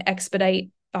to kind of expedite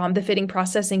the fitting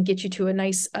process and get you to a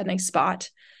nice spot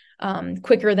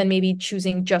quicker than maybe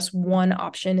choosing just one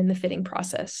option in the fitting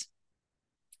process.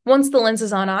 Once the lens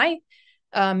is on eye,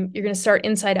 you're going to start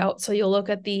inside out. So you'll look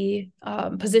at the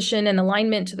position and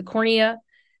alignment to the cornea.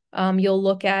 You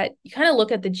kind of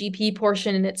look at the GP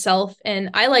portion in itself, and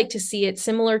I like to see it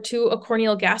similar to a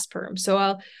corneal gas perm.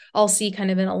 So I'll see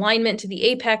kind of an alignment to the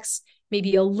apex,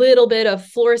 maybe a little bit of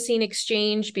fluorescein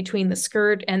exchange between the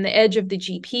skirt and the edge of the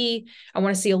GP. I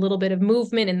want to see a little bit of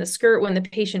movement in the skirt when the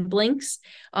patient blinks.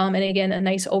 And again, a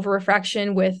nice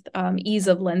overrefraction with ease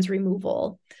of lens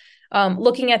removal.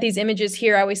 Looking at these images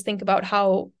here, I always think about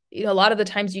how, a lot of the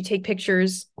times you take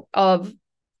pictures of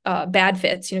bad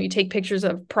fits, you take pictures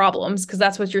of problems because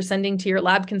that's what you're sending to your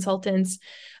lab consultants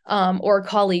or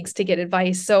colleagues to get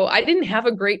advice. So I didn't have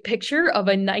a great picture of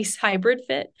a nice hybrid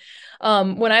fit.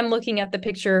 When I'm looking at the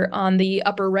picture on the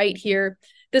upper right here,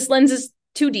 this lens is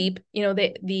too deep.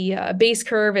 The base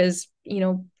curve is,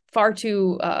 far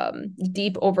too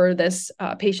deep over this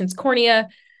patient's cornea.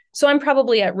 So I'm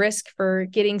probably at risk for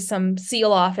getting some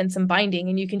seal off and some binding.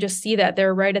 And you can just see that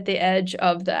they're right at the edge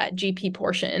of that GP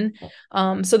portion.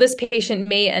 So this patient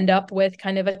may end up with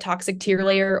kind of a toxic tear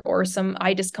layer or some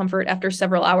eye discomfort after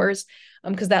several hours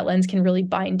because that lens can really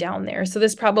bind down there. So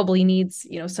this probably needs,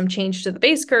 some change to the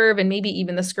base curve and maybe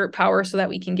even the skirt power so that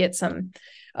we can get some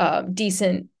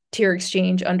decent tear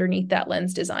exchange underneath that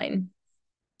lens design.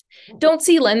 Don't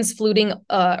see lens fluting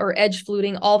or edge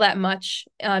fluting all that much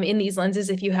in these lenses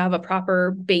if you have a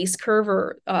proper base curve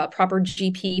or proper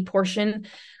GP portion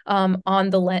on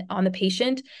the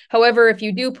patient. However, if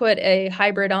you do put a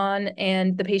hybrid on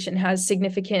and the patient has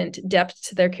significant depth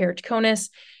to their keratoconus,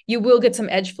 you will get some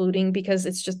edge fluting because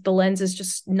it's just the lens is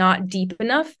just not deep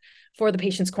enough for the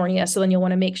patient's cornea. So then you'll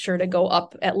want to make sure to go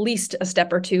up at least a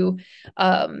step or two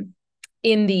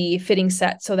in the fitting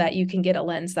set so that you can get a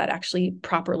lens that actually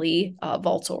properly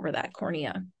vaults over that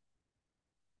cornea.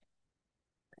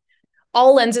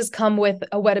 All lenses come with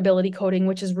a wettability coating,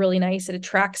 which is really nice. It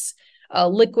attracts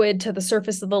liquid to the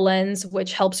surface of the lens,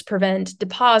 which helps prevent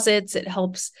deposits. It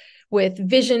helps with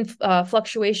vision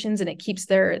fluctuations, and it keeps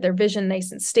their vision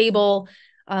nice and stable.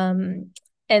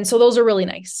 And so those are really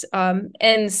nice.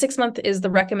 And 6 month is the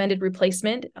recommended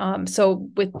replacement. So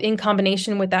in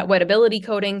combination with that wettability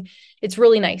coating, it's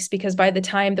really nice because by the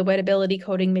time the wettability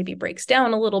coating maybe breaks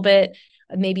down a little bit,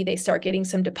 maybe they start getting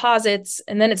some deposits,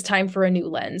 and then it's time for a new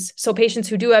lens. So patients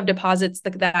who do have deposits,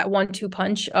 that 1-2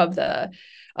 punch of the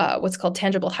what's called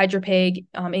tangible hydropeg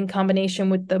in combination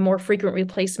with the more frequent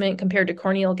replacement compared to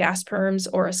corneal gas perms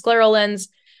or a scleral lens,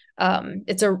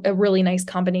 it's a really nice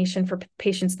combination for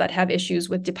patients that have issues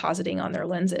with depositing on their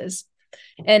lenses.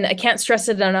 And I can't stress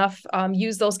it enough.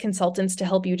 Use those consultants to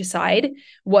help you decide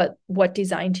what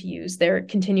design to use. They're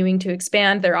continuing to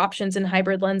expand their options in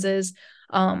hybrid lenses.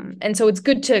 And so it's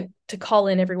good to call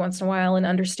in every once in a while and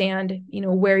understand,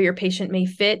 where your patient may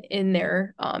fit in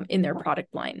their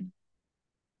product line.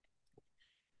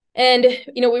 And,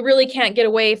 we really can't get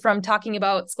away from talking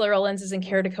about scleral lenses and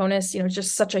keratoconus. It's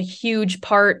just such a huge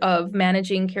part of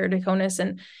managing keratoconus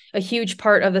and a huge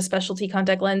part of the specialty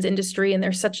contact lens industry. And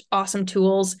they're such awesome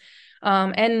tools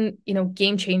and,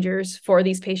 game changers for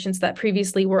these patients that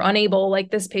previously were unable,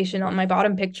 like this patient on my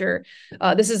bottom picture.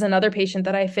 This is another patient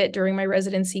that I fit during my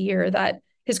residency year that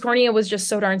his cornea was just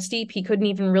so darn steep. He couldn't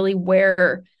even really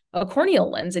wear a corneal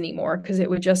lens anymore because it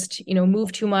would just,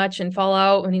 move too much and fall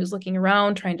out when he was looking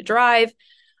around trying to drive.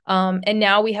 And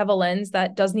now we have a lens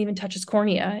that doesn't even touch his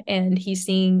cornea and he's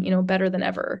seeing, better than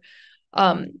ever.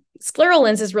 Scleral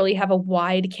lenses really have a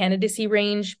wide candidacy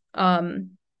range.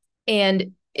 And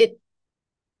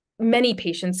many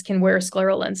patients can wear a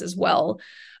scleral lens as well.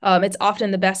 It's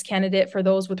often the best candidate for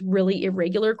those with really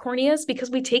irregular corneas because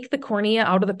we take the cornea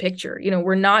out of the picture.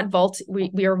 We're not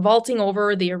we are vaulting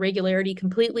over the irregularity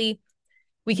completely.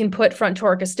 We can put front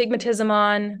toric astigmatism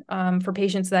on for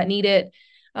patients that need it.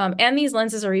 And these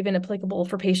lenses are even applicable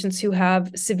for patients who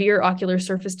have severe ocular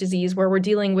surface disease where we're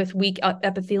dealing with weak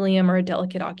epithelium or a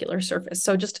delicate ocular surface.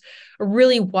 So just a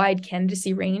really wide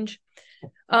candidacy range.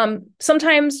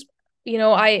 Sometimes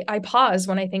I pause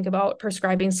when I think about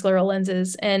prescribing scleral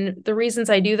lenses. And the reasons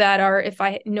I do that are if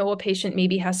I know a patient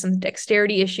maybe has some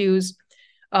dexterity issues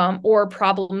or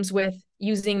problems with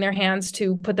using their hands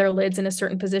to put their lids in a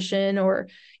certain position or,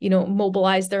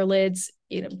 mobilize their lids.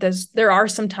 There are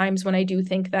some times when I do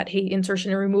think that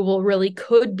insertion and removal really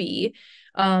could be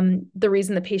the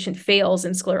reason the patient fails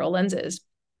in scleral lenses.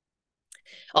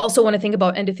 Also want to think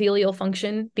about endothelial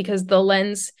function because the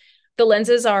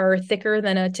lenses are thicker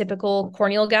than a typical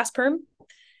corneal gas perm.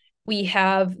 We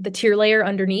have the tear layer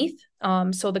underneath.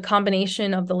 So the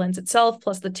combination of the lens itself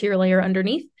plus the tear layer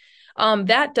underneath,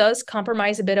 that does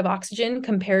compromise a bit of oxygen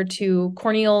compared to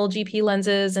corneal GP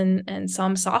lenses and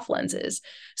some soft lenses.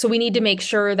 So we need to make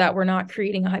sure that we're not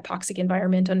creating a hypoxic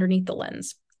environment underneath the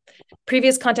lens.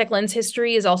 Previous contact lens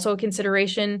history is also a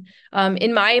consideration.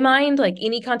 In my mind, like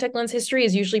any contact lens history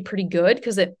is usually pretty good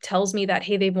because it tells me that,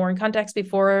 hey, they've worn contacts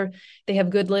before, they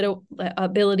have good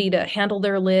ability to handle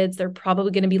their lids, they're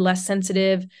probably going to be less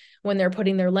sensitive when they're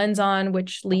putting their lens on,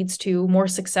 which leads to more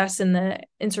success in the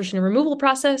insertion and removal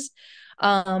process.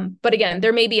 But again,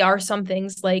 there maybe are some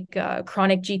things like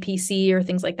chronic GPC or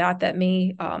things like that that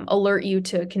may alert you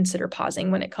to consider pausing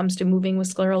when it comes to moving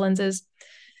with scleral lenses.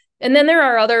 And then there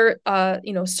are other,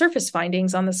 surface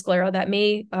findings on the sclera that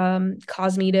may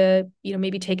cause me to,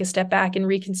 maybe take a step back and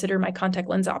reconsider my contact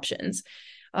lens options.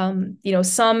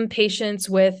 Some patients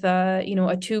with,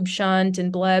 a tube shunt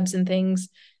and blebs and things,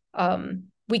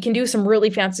 we can do some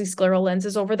really fancy scleral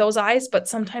lenses over those eyes, but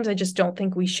sometimes I just don't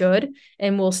think we should.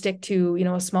 And we'll stick to,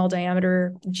 a small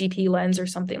diameter GP lens or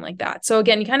something like that. So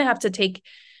again, you kind of have to take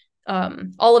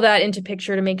all of that into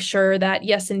picture to make sure that,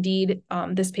 yes, indeed,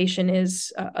 this patient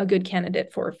is a good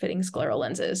candidate for fitting scleral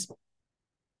lenses.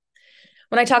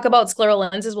 When I talk about scleral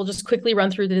lenses, we'll just quickly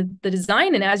run through the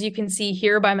design. And as you can see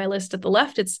here by my list at the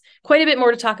left, it's quite a bit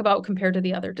more to talk about compared to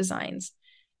the other designs.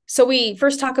 So we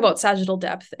first talk about sagittal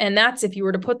depth, and that's if you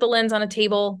were to put the lens on a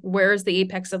table, where's the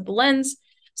apex of the lens?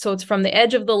 So it's from the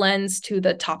edge of the lens to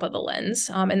the top of the lens,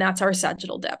 and that's our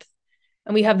sagittal depth.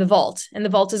 And we have the vault, and the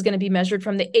vault is going to be measured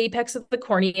from the apex of the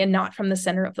cornea, not from the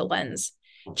center of the lens.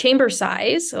 Chamber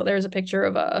size, so there's a picture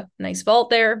of a nice vault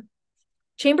there.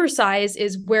 Chamber size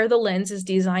is where the lens is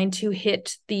designed to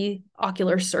hit the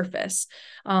ocular surface.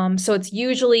 So it's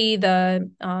usually the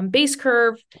base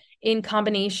curve in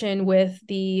combination with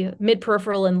the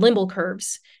mid-peripheral and limbal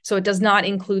curves. So it does not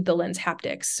include the lens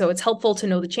haptics. So it's helpful to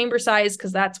know the chamber size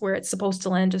because that's where it's supposed to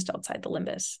land, just outside the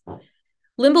limbus.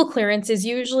 Limbal clearance is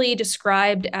usually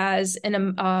described as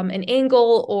an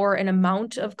angle or an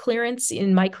amount of clearance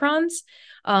in microns.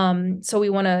 So we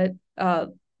want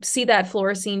to see that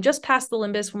fluorescein just past the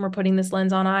limbus when we're putting this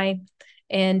lens on eye.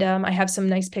 And I have some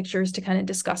nice pictures to kind of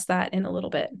discuss that in a little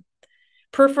bit.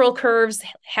 Peripheral curves,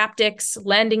 haptics,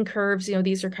 landing curves,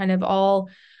 these are kind of all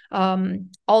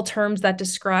terms that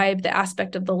describe the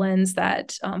aspect of the lens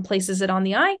that places it on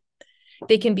the eye.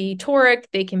 They can be toric,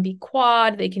 they can be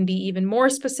quad, they can be even more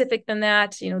specific than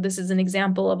that. This is an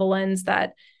example of a lens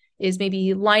that is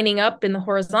maybe lining up in the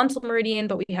horizontal meridian,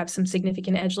 but we have some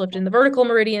significant edge lift in the vertical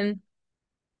meridian.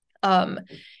 So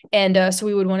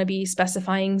we would want to be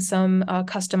specifying some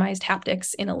customized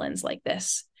haptics in a lens like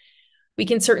this. We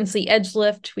can certainly see edge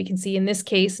lift. We can see in this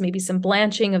case, maybe some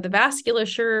blanching of the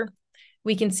vasculature.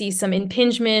 We can see some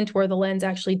impingement where the lens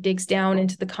actually digs down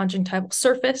into the conjunctival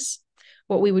surface.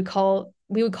 What we would call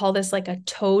this like a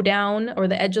toe down, or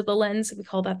the edge of the lens. We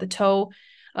call that the toe,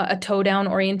 a toe down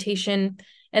orientation.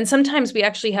 And sometimes we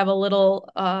actually have a little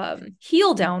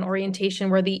heel down orientation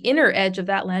where the inner edge of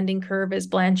that landing curve is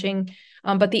blanching,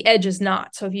 but the edge is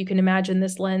not. So if you can imagine,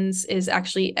 this lens is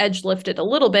actually edge lifted a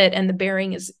little bit and the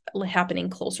bearing is happening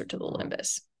closer to the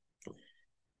limbus.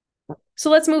 So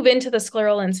let's move into the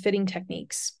scleral lens fitting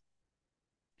techniques.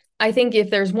 I think if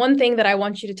there's one thing that I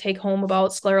want you to take home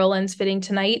about scleral lens fitting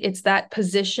tonight, it's that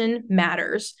position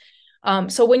matters.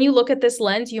 So when you look at this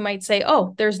lens, you might say,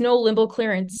 oh, there's no limbal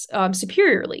clearance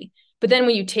superiorly. But then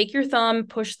when you take your thumb,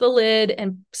 push the lid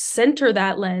and center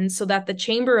that lens so that the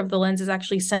chamber of the lens is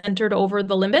actually centered over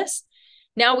the limbus,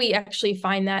 now we actually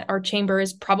find that our chamber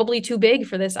is probably too big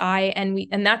for this eye.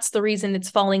 And that's the reason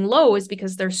it's falling low, is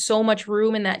because there's so much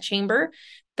room in that chamber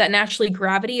that naturally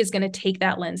gravity is going to take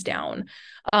that lens down.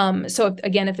 So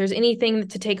again, if there's anything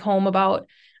to take home about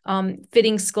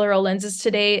fitting scleral lenses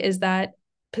today, is that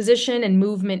position and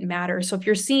movement matter. So if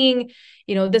you're seeing,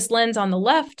 this lens on the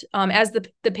left, as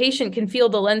the patient can feel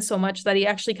the lens so much that he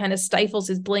actually kind of stifles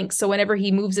his blinks. So whenever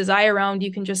he moves his eye around,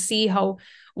 you can just see how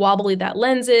wobbly that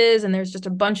lens is. And there's just a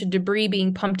bunch of debris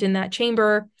being pumped in that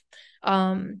chamber.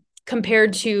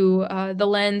 Compared to the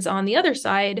lens on the other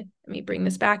side. Let me bring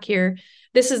this back here.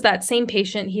 This is that same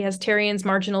patient. He has Terrien's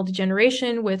marginal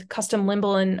degeneration with custom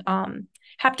limbal and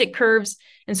haptic curves.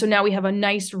 And so now we have a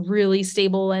nice, really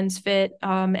stable lens fit,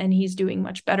 and he's doing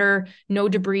much better. No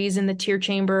debris in the tear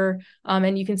chamber.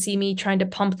 And you can see me trying to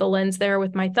pump the lens there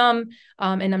with my thumb,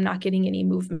 and I'm not getting any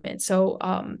movement. So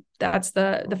that's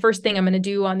the first thing I'm going to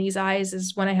do on these eyes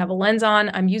is when I have a lens on,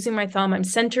 I'm using my thumb, I'm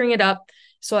centering it up,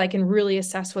 so I can really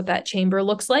assess what that chamber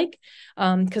looks like.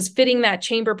 Because fitting that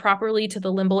chamber properly to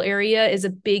the limbal area is a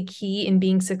big key in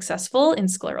being successful in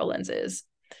scleral lenses.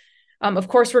 Of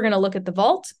course, we're going to look at the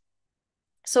vault.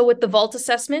 So with the vault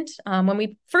assessment, when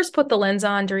we first put the lens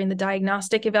on during the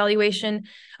diagnostic evaluation,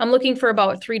 I'm looking for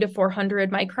about 300 to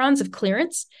 400 microns of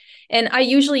clearance. And I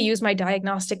usually use my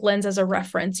diagnostic lens as a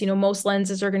reference. Most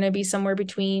lenses are going to be somewhere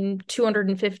between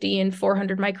 250 and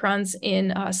 400 microns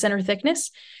in center thickness.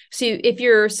 So if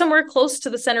you're somewhere close to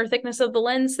the center thickness of the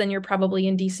lens, then you're probably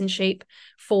in decent shape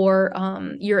for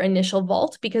your initial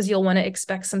vault, because you'll want to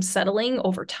expect some settling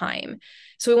over time.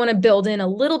 So we want to build in a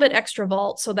little bit extra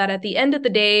vault so that at the end of the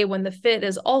day, when the fit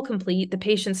is all complete, the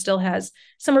patient still has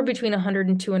somewhere between 100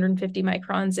 and 250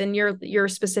 microns, and your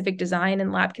specific design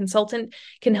and lab consultant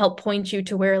can help point you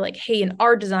to where, like, hey, in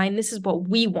our design, this is what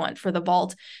we want for the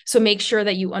vault. So make sure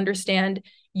that you understand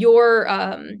your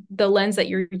the lens that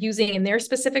you're using and their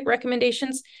specific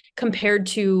recommendations compared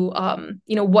to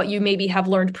what you maybe have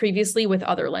learned previously with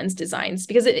other lens designs,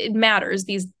 because it matters.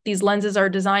 These lenses are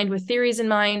designed with theories in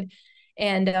mind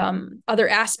and other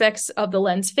aspects of the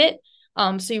lens fit.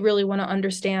 So you really want to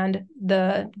understand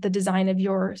the design of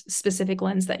your specific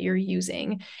lens that you're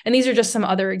using. And these are just some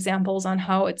other examples on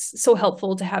how it's so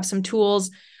helpful to have some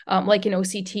tools like an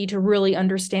OCT to really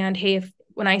understand, hey,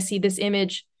 when I see this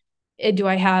image, do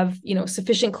I have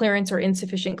sufficient clearance or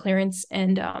insufficient clearance?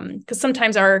 And because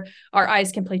sometimes our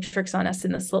eyes can play tricks on us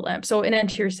in the slit lamp. So an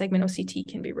anterior segment OCT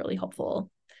can be really helpful.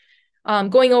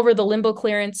 Going over the limbal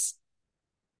clearance,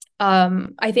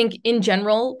 I think in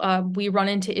general, we run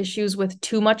into issues with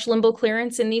too much limbal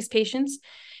clearance in these patients.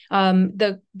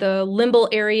 The limbal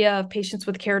area of patients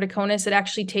with keratoconus,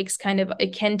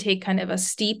 it can take kind of a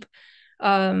steep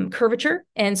curvature.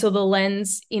 And so the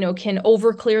lens, can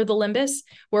over clear the limbus,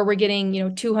 where we're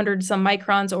getting, 200 some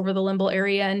microns over the limbal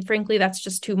area. And frankly, that's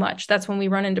just too much. That's when we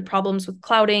run into problems with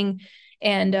clouding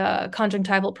and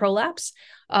conjunctival prolapse.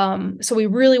 So we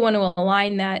really want to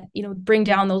align that, bring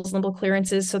down those limbal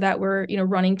clearances so that we're,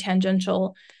 running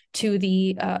tangential to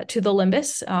the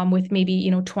limbus with maybe,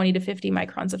 20 to 50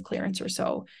 microns of clearance or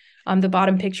so. The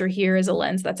bottom picture here is a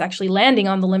lens that's actually landing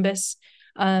on the limbus.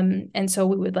 And so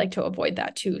we would like to avoid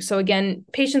that too. So again,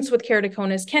 patients with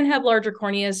keratoconus can have larger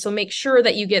corneas, so make sure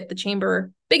that you get the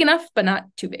chamber big enough, but not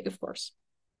too big, of course.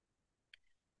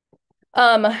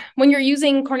 When you're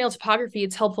using corneal topography,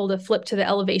 it's helpful to flip to the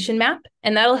elevation map,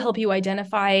 and that'll help you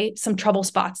identify some trouble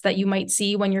spots that you might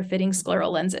see when you're fitting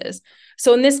scleral lenses.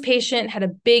 So in this patient had a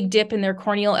big dip in their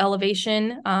corneal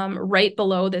elevation right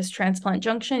below this transplant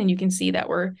junction, and you can see that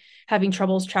we're having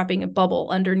troubles trapping a bubble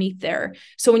underneath there.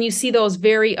 So when you see those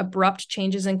very abrupt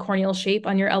changes in corneal shape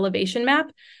on your elevation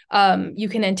map, you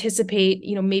can anticipate,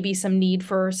 maybe some need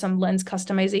for some lens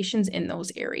customizations in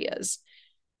those areas.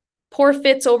 Poor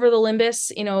fits over the limbus.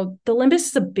 The limbus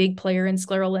is a big player in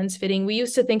scleral lens fitting. We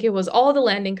used to think it was all the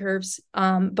landing curves,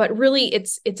 but really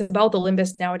it's about the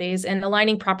limbus nowadays, and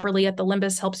aligning properly at the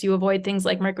limbus helps you avoid things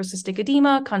like microcystic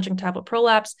edema, conjunctival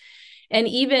prolapse, and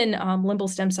even limbal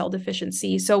stem cell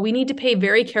deficiency. So we need to pay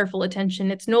very careful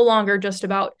attention. It's no longer just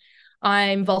about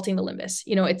I'm vaulting the limbus.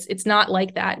 It's not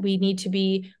like that. We need to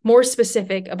be more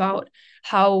specific about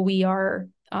how we are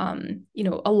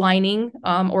aligning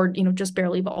or, just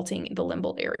barely vaulting the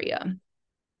limbal area.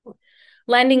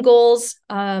 Landing goals,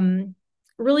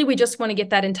 really, we just want to get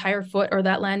that entire foot or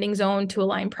that landing zone to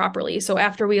align properly. So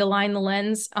after we align the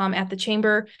lens at the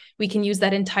chamber, we can use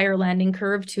that entire landing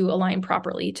curve to align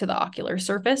properly to the ocular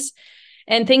surface.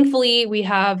 And thankfully, we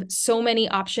have so many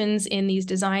options in these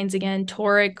designs, again,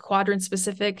 toric, quadrant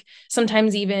specific,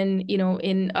 sometimes even,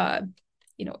 in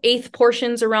eighth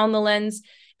portions around the lens,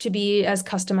 to be as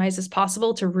customized as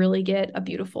possible to really get a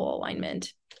beautiful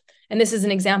alignment. And this is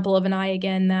an example of an eye,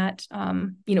 again, that,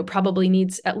 probably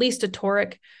needs at least a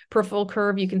toric peripheral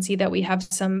curve. You can see that we have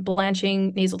some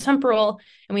blanching nasal temporal,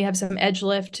 and we have some edge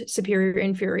lift superior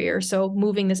inferior. So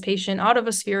moving this patient out of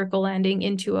a spherical landing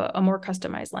into a more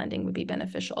customized landing would be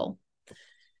beneficial.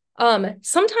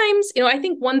 Sometimes, I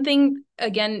think one thing,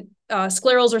 again,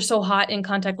 sclerals are so hot in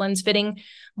contact lens fitting,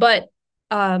 but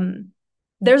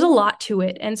there's a lot to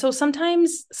it. And so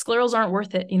sometimes sclerals aren't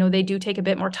worth it. They do take a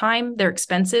bit more time. They're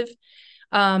expensive.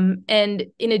 And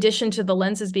in addition to the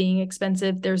lenses being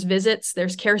expensive, there's visits,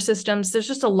 there's care systems. There's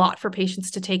just a lot for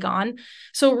patients to take on.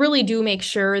 So really do make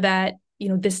sure that,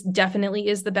 this definitely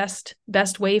is the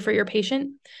best way for your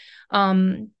patient.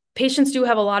 Patients do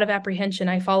have a lot of apprehension.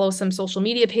 I follow some social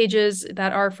media pages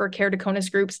that are for keratoconus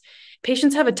groups.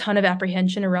 Patients have a ton of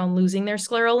apprehension around losing their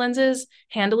scleral lenses,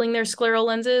 handling their scleral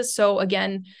lenses. So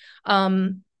again,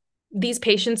 these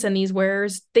patients and these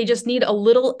wearers, they just need a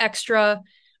little extra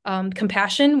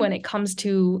compassion when it comes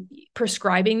to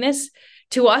prescribing this.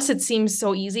 To us, it seems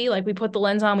so easy. Like we put the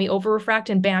lens on, we over refract,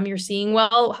 and bam, you're seeing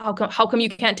well. How come you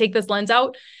can't take this lens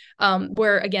out?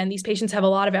 Where again, these patients have a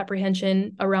lot of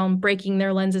apprehension around breaking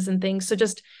their lenses and things. So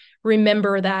just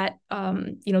remember that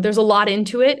there's a lot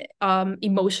into it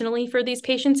emotionally for these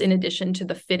patients, in addition to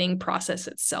the fitting process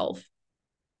itself.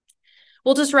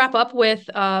 We'll just wrap up with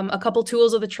a couple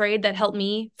tools of the trade that help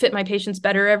me fit my patients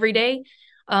better every day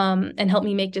and help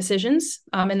me make decisions.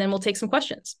 And then we'll take some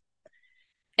questions.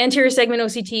 Anterior segment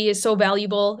OCT is so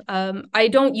valuable. I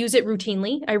don't use it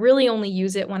routinely. I really only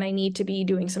use it when I need to be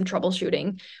doing some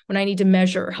troubleshooting, when I need to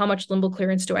measure how much limbal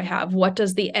clearance do I have? What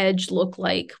does the edge look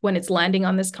like when it's landing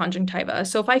on this conjunctiva?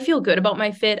 So if I feel good about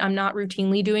my fit, I'm not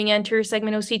routinely doing anterior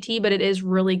segment OCT, but it is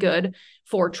really good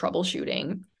for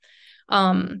troubleshooting.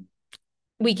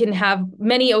 We can have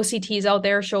many OCTs out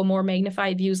there show more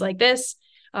magnified views like this.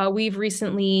 We've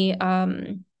recently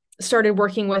started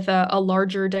working with a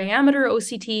larger diameter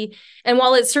OCT. And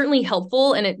while it's certainly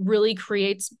helpful and it really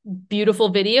creates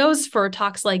beautiful videos for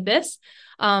talks like this,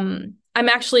 I'm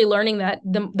actually learning that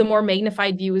the more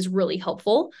magnified view is really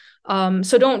helpful.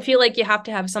 So don't feel like you have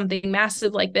to have something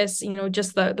massive like this,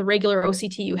 just the regular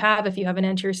OCT you have. If you have an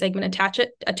anterior segment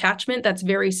attachment, that's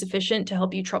very sufficient to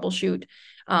help you troubleshoot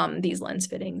these lens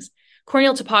fittings.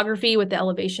 Corneal topography with the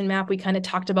elevation map, we kind of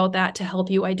talked about that to help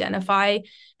you identify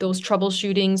those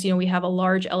troubleshootings. We have a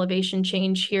large elevation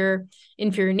change here,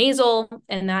 inferior nasal,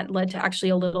 and that led to actually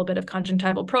a little bit of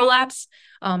conjunctival prolapse.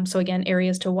 So again,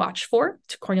 areas to watch for.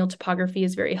 Corneal topography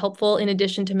is very helpful, in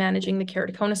addition to managing the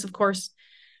keratoconus, of course.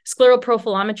 Scleral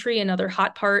profilometry, another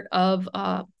hot part of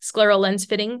scleral lens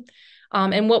fitting.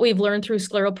 And what we've learned through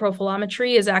scleral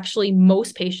profilometry is actually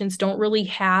most patients don't really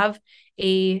have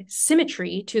a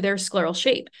symmetry to their scleral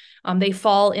shape. They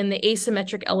fall in the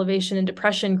asymmetric elevation and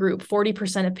depression group,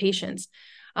 40% of patients.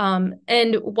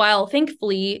 And while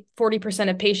thankfully 40%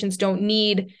 of patients don't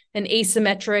need an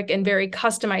asymmetric and very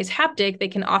customized haptic, they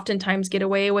can oftentimes get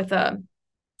away with a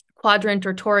quadrant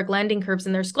or toric landing curves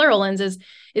in their scleral lenses.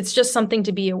 It's just something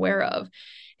to be aware of.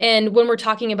 And when we're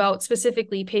talking about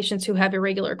specifically patients who have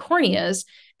irregular corneas,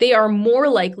 they are more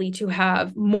likely to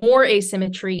have more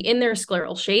asymmetry in their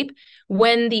scleral shape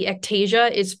when the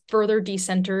ectasia is further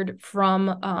decentered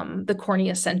from the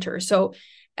cornea center. So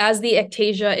as the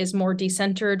ectasia is more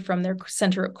decentered from their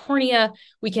center of cornea,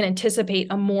 we can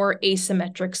anticipate a more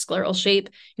asymmetric scleral shape.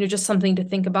 Just something to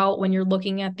think about when you're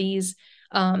looking at these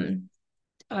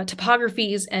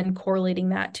topographies and correlating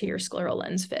that to your scleral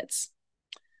lens fits.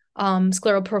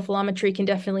 Scleral profilometry can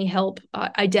definitely help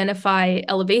identify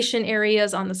elevation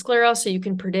areas on the sclera, so you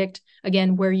can predict,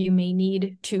 again, where you may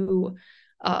need to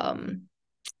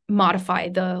modify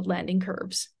the landing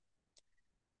curves.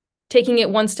 Taking it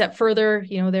one step further,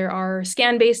 there are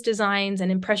scan-based designs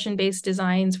and impression-based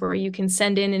designs where you can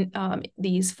send in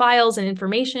these files and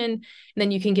information, and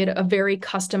then you can get a very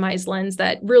customized lens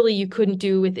that really you couldn't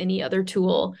do with any other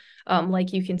tool,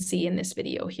 like you can see in this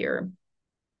video here.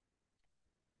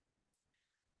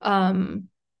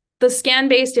 The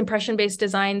scan-based, impression-based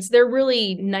designs, they're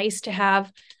really nice to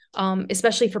have,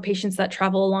 especially for patients that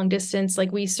travel a long distance.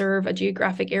 Like we serve a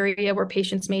geographic area where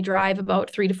patients may drive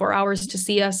about 3 to 4 hours to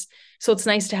see us. So it's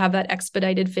nice to have that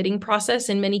expedited fitting process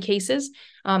in many cases,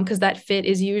 because that fit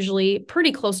is usually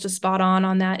pretty close to spot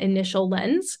on that initial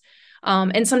lens.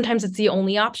 And sometimes it's the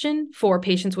only option for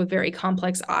patients with very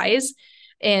complex eyes.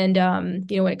 And,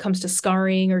 when it comes to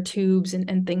scarring or tubes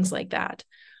and things like that.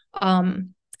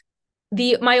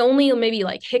 My only maybe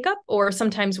like hiccup, or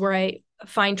sometimes where I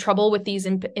find trouble with these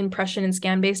impression and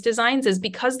scan-based designs, is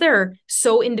because they're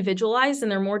so individualized and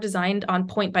they're more designed on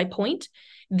point by point,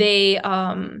 they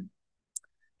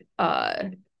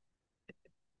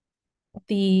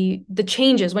the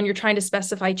changes when you're trying to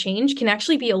specify change can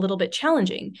actually be a little bit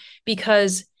challenging,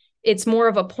 because it's more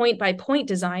of a point by point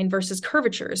design versus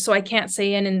curvatures. So I can't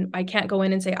go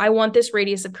in and say, I want this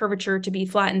radius of curvature to be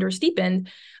flattened or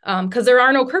steepened, because there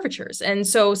are no curvatures. And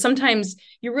so sometimes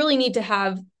you really need to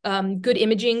have good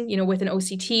imaging, with an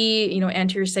OCT,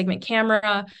 anterior segment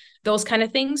camera, those kind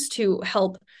of things to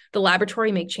help the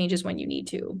laboratory make changes when you need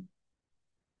to.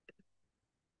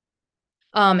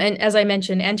 And as I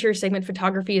mentioned, anterior segment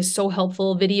photography is so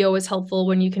helpful. Video is helpful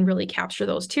when you can really capture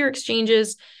those tear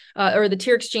exchanges, or the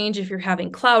tear exchange if you're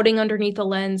having clouding underneath the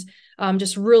lens.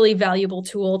 Just really valuable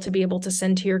tool to be able to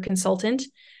send to your consultant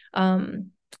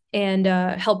and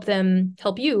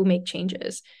help you make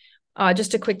changes.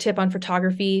 Just a quick tip on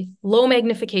photography: low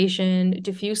magnification,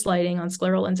 diffuse lighting on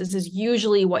scleral lenses is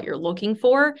usually what you're looking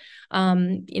for.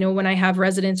 When I have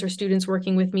residents or students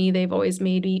working with me, they've always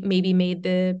maybe made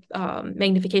the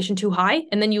magnification too high,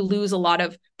 and then you lose a lot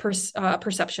of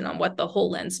perception on what the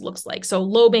whole lens looks like. So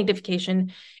low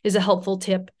magnification is a helpful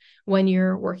tip when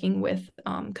you're working with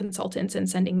consultants and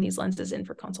sending these lenses in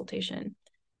for consultation.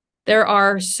 There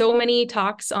are so many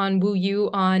talks on Wu Yu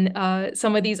on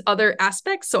some of these other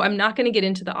aspects, so I'm not going to get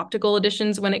into the optical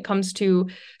additions when it comes to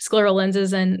scleral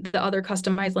lenses and the other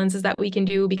customized lenses that we can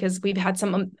do, because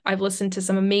I've listened to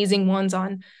some amazing ones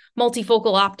on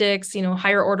multifocal optics,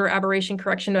 higher order aberration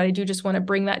correction, but I do just want to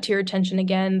bring that to your attention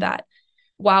again, that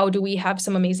wow, do we have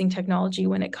some amazing technology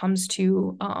when it comes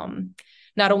to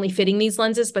not only fitting these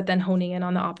lenses, but then honing in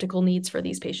on the optical needs for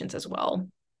these patients as well.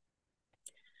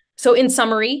 So in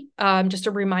summary, just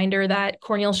a reminder that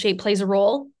corneal shape plays a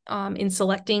role in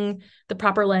selecting the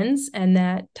proper lens, and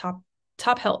that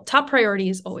top priority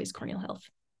is always corneal health.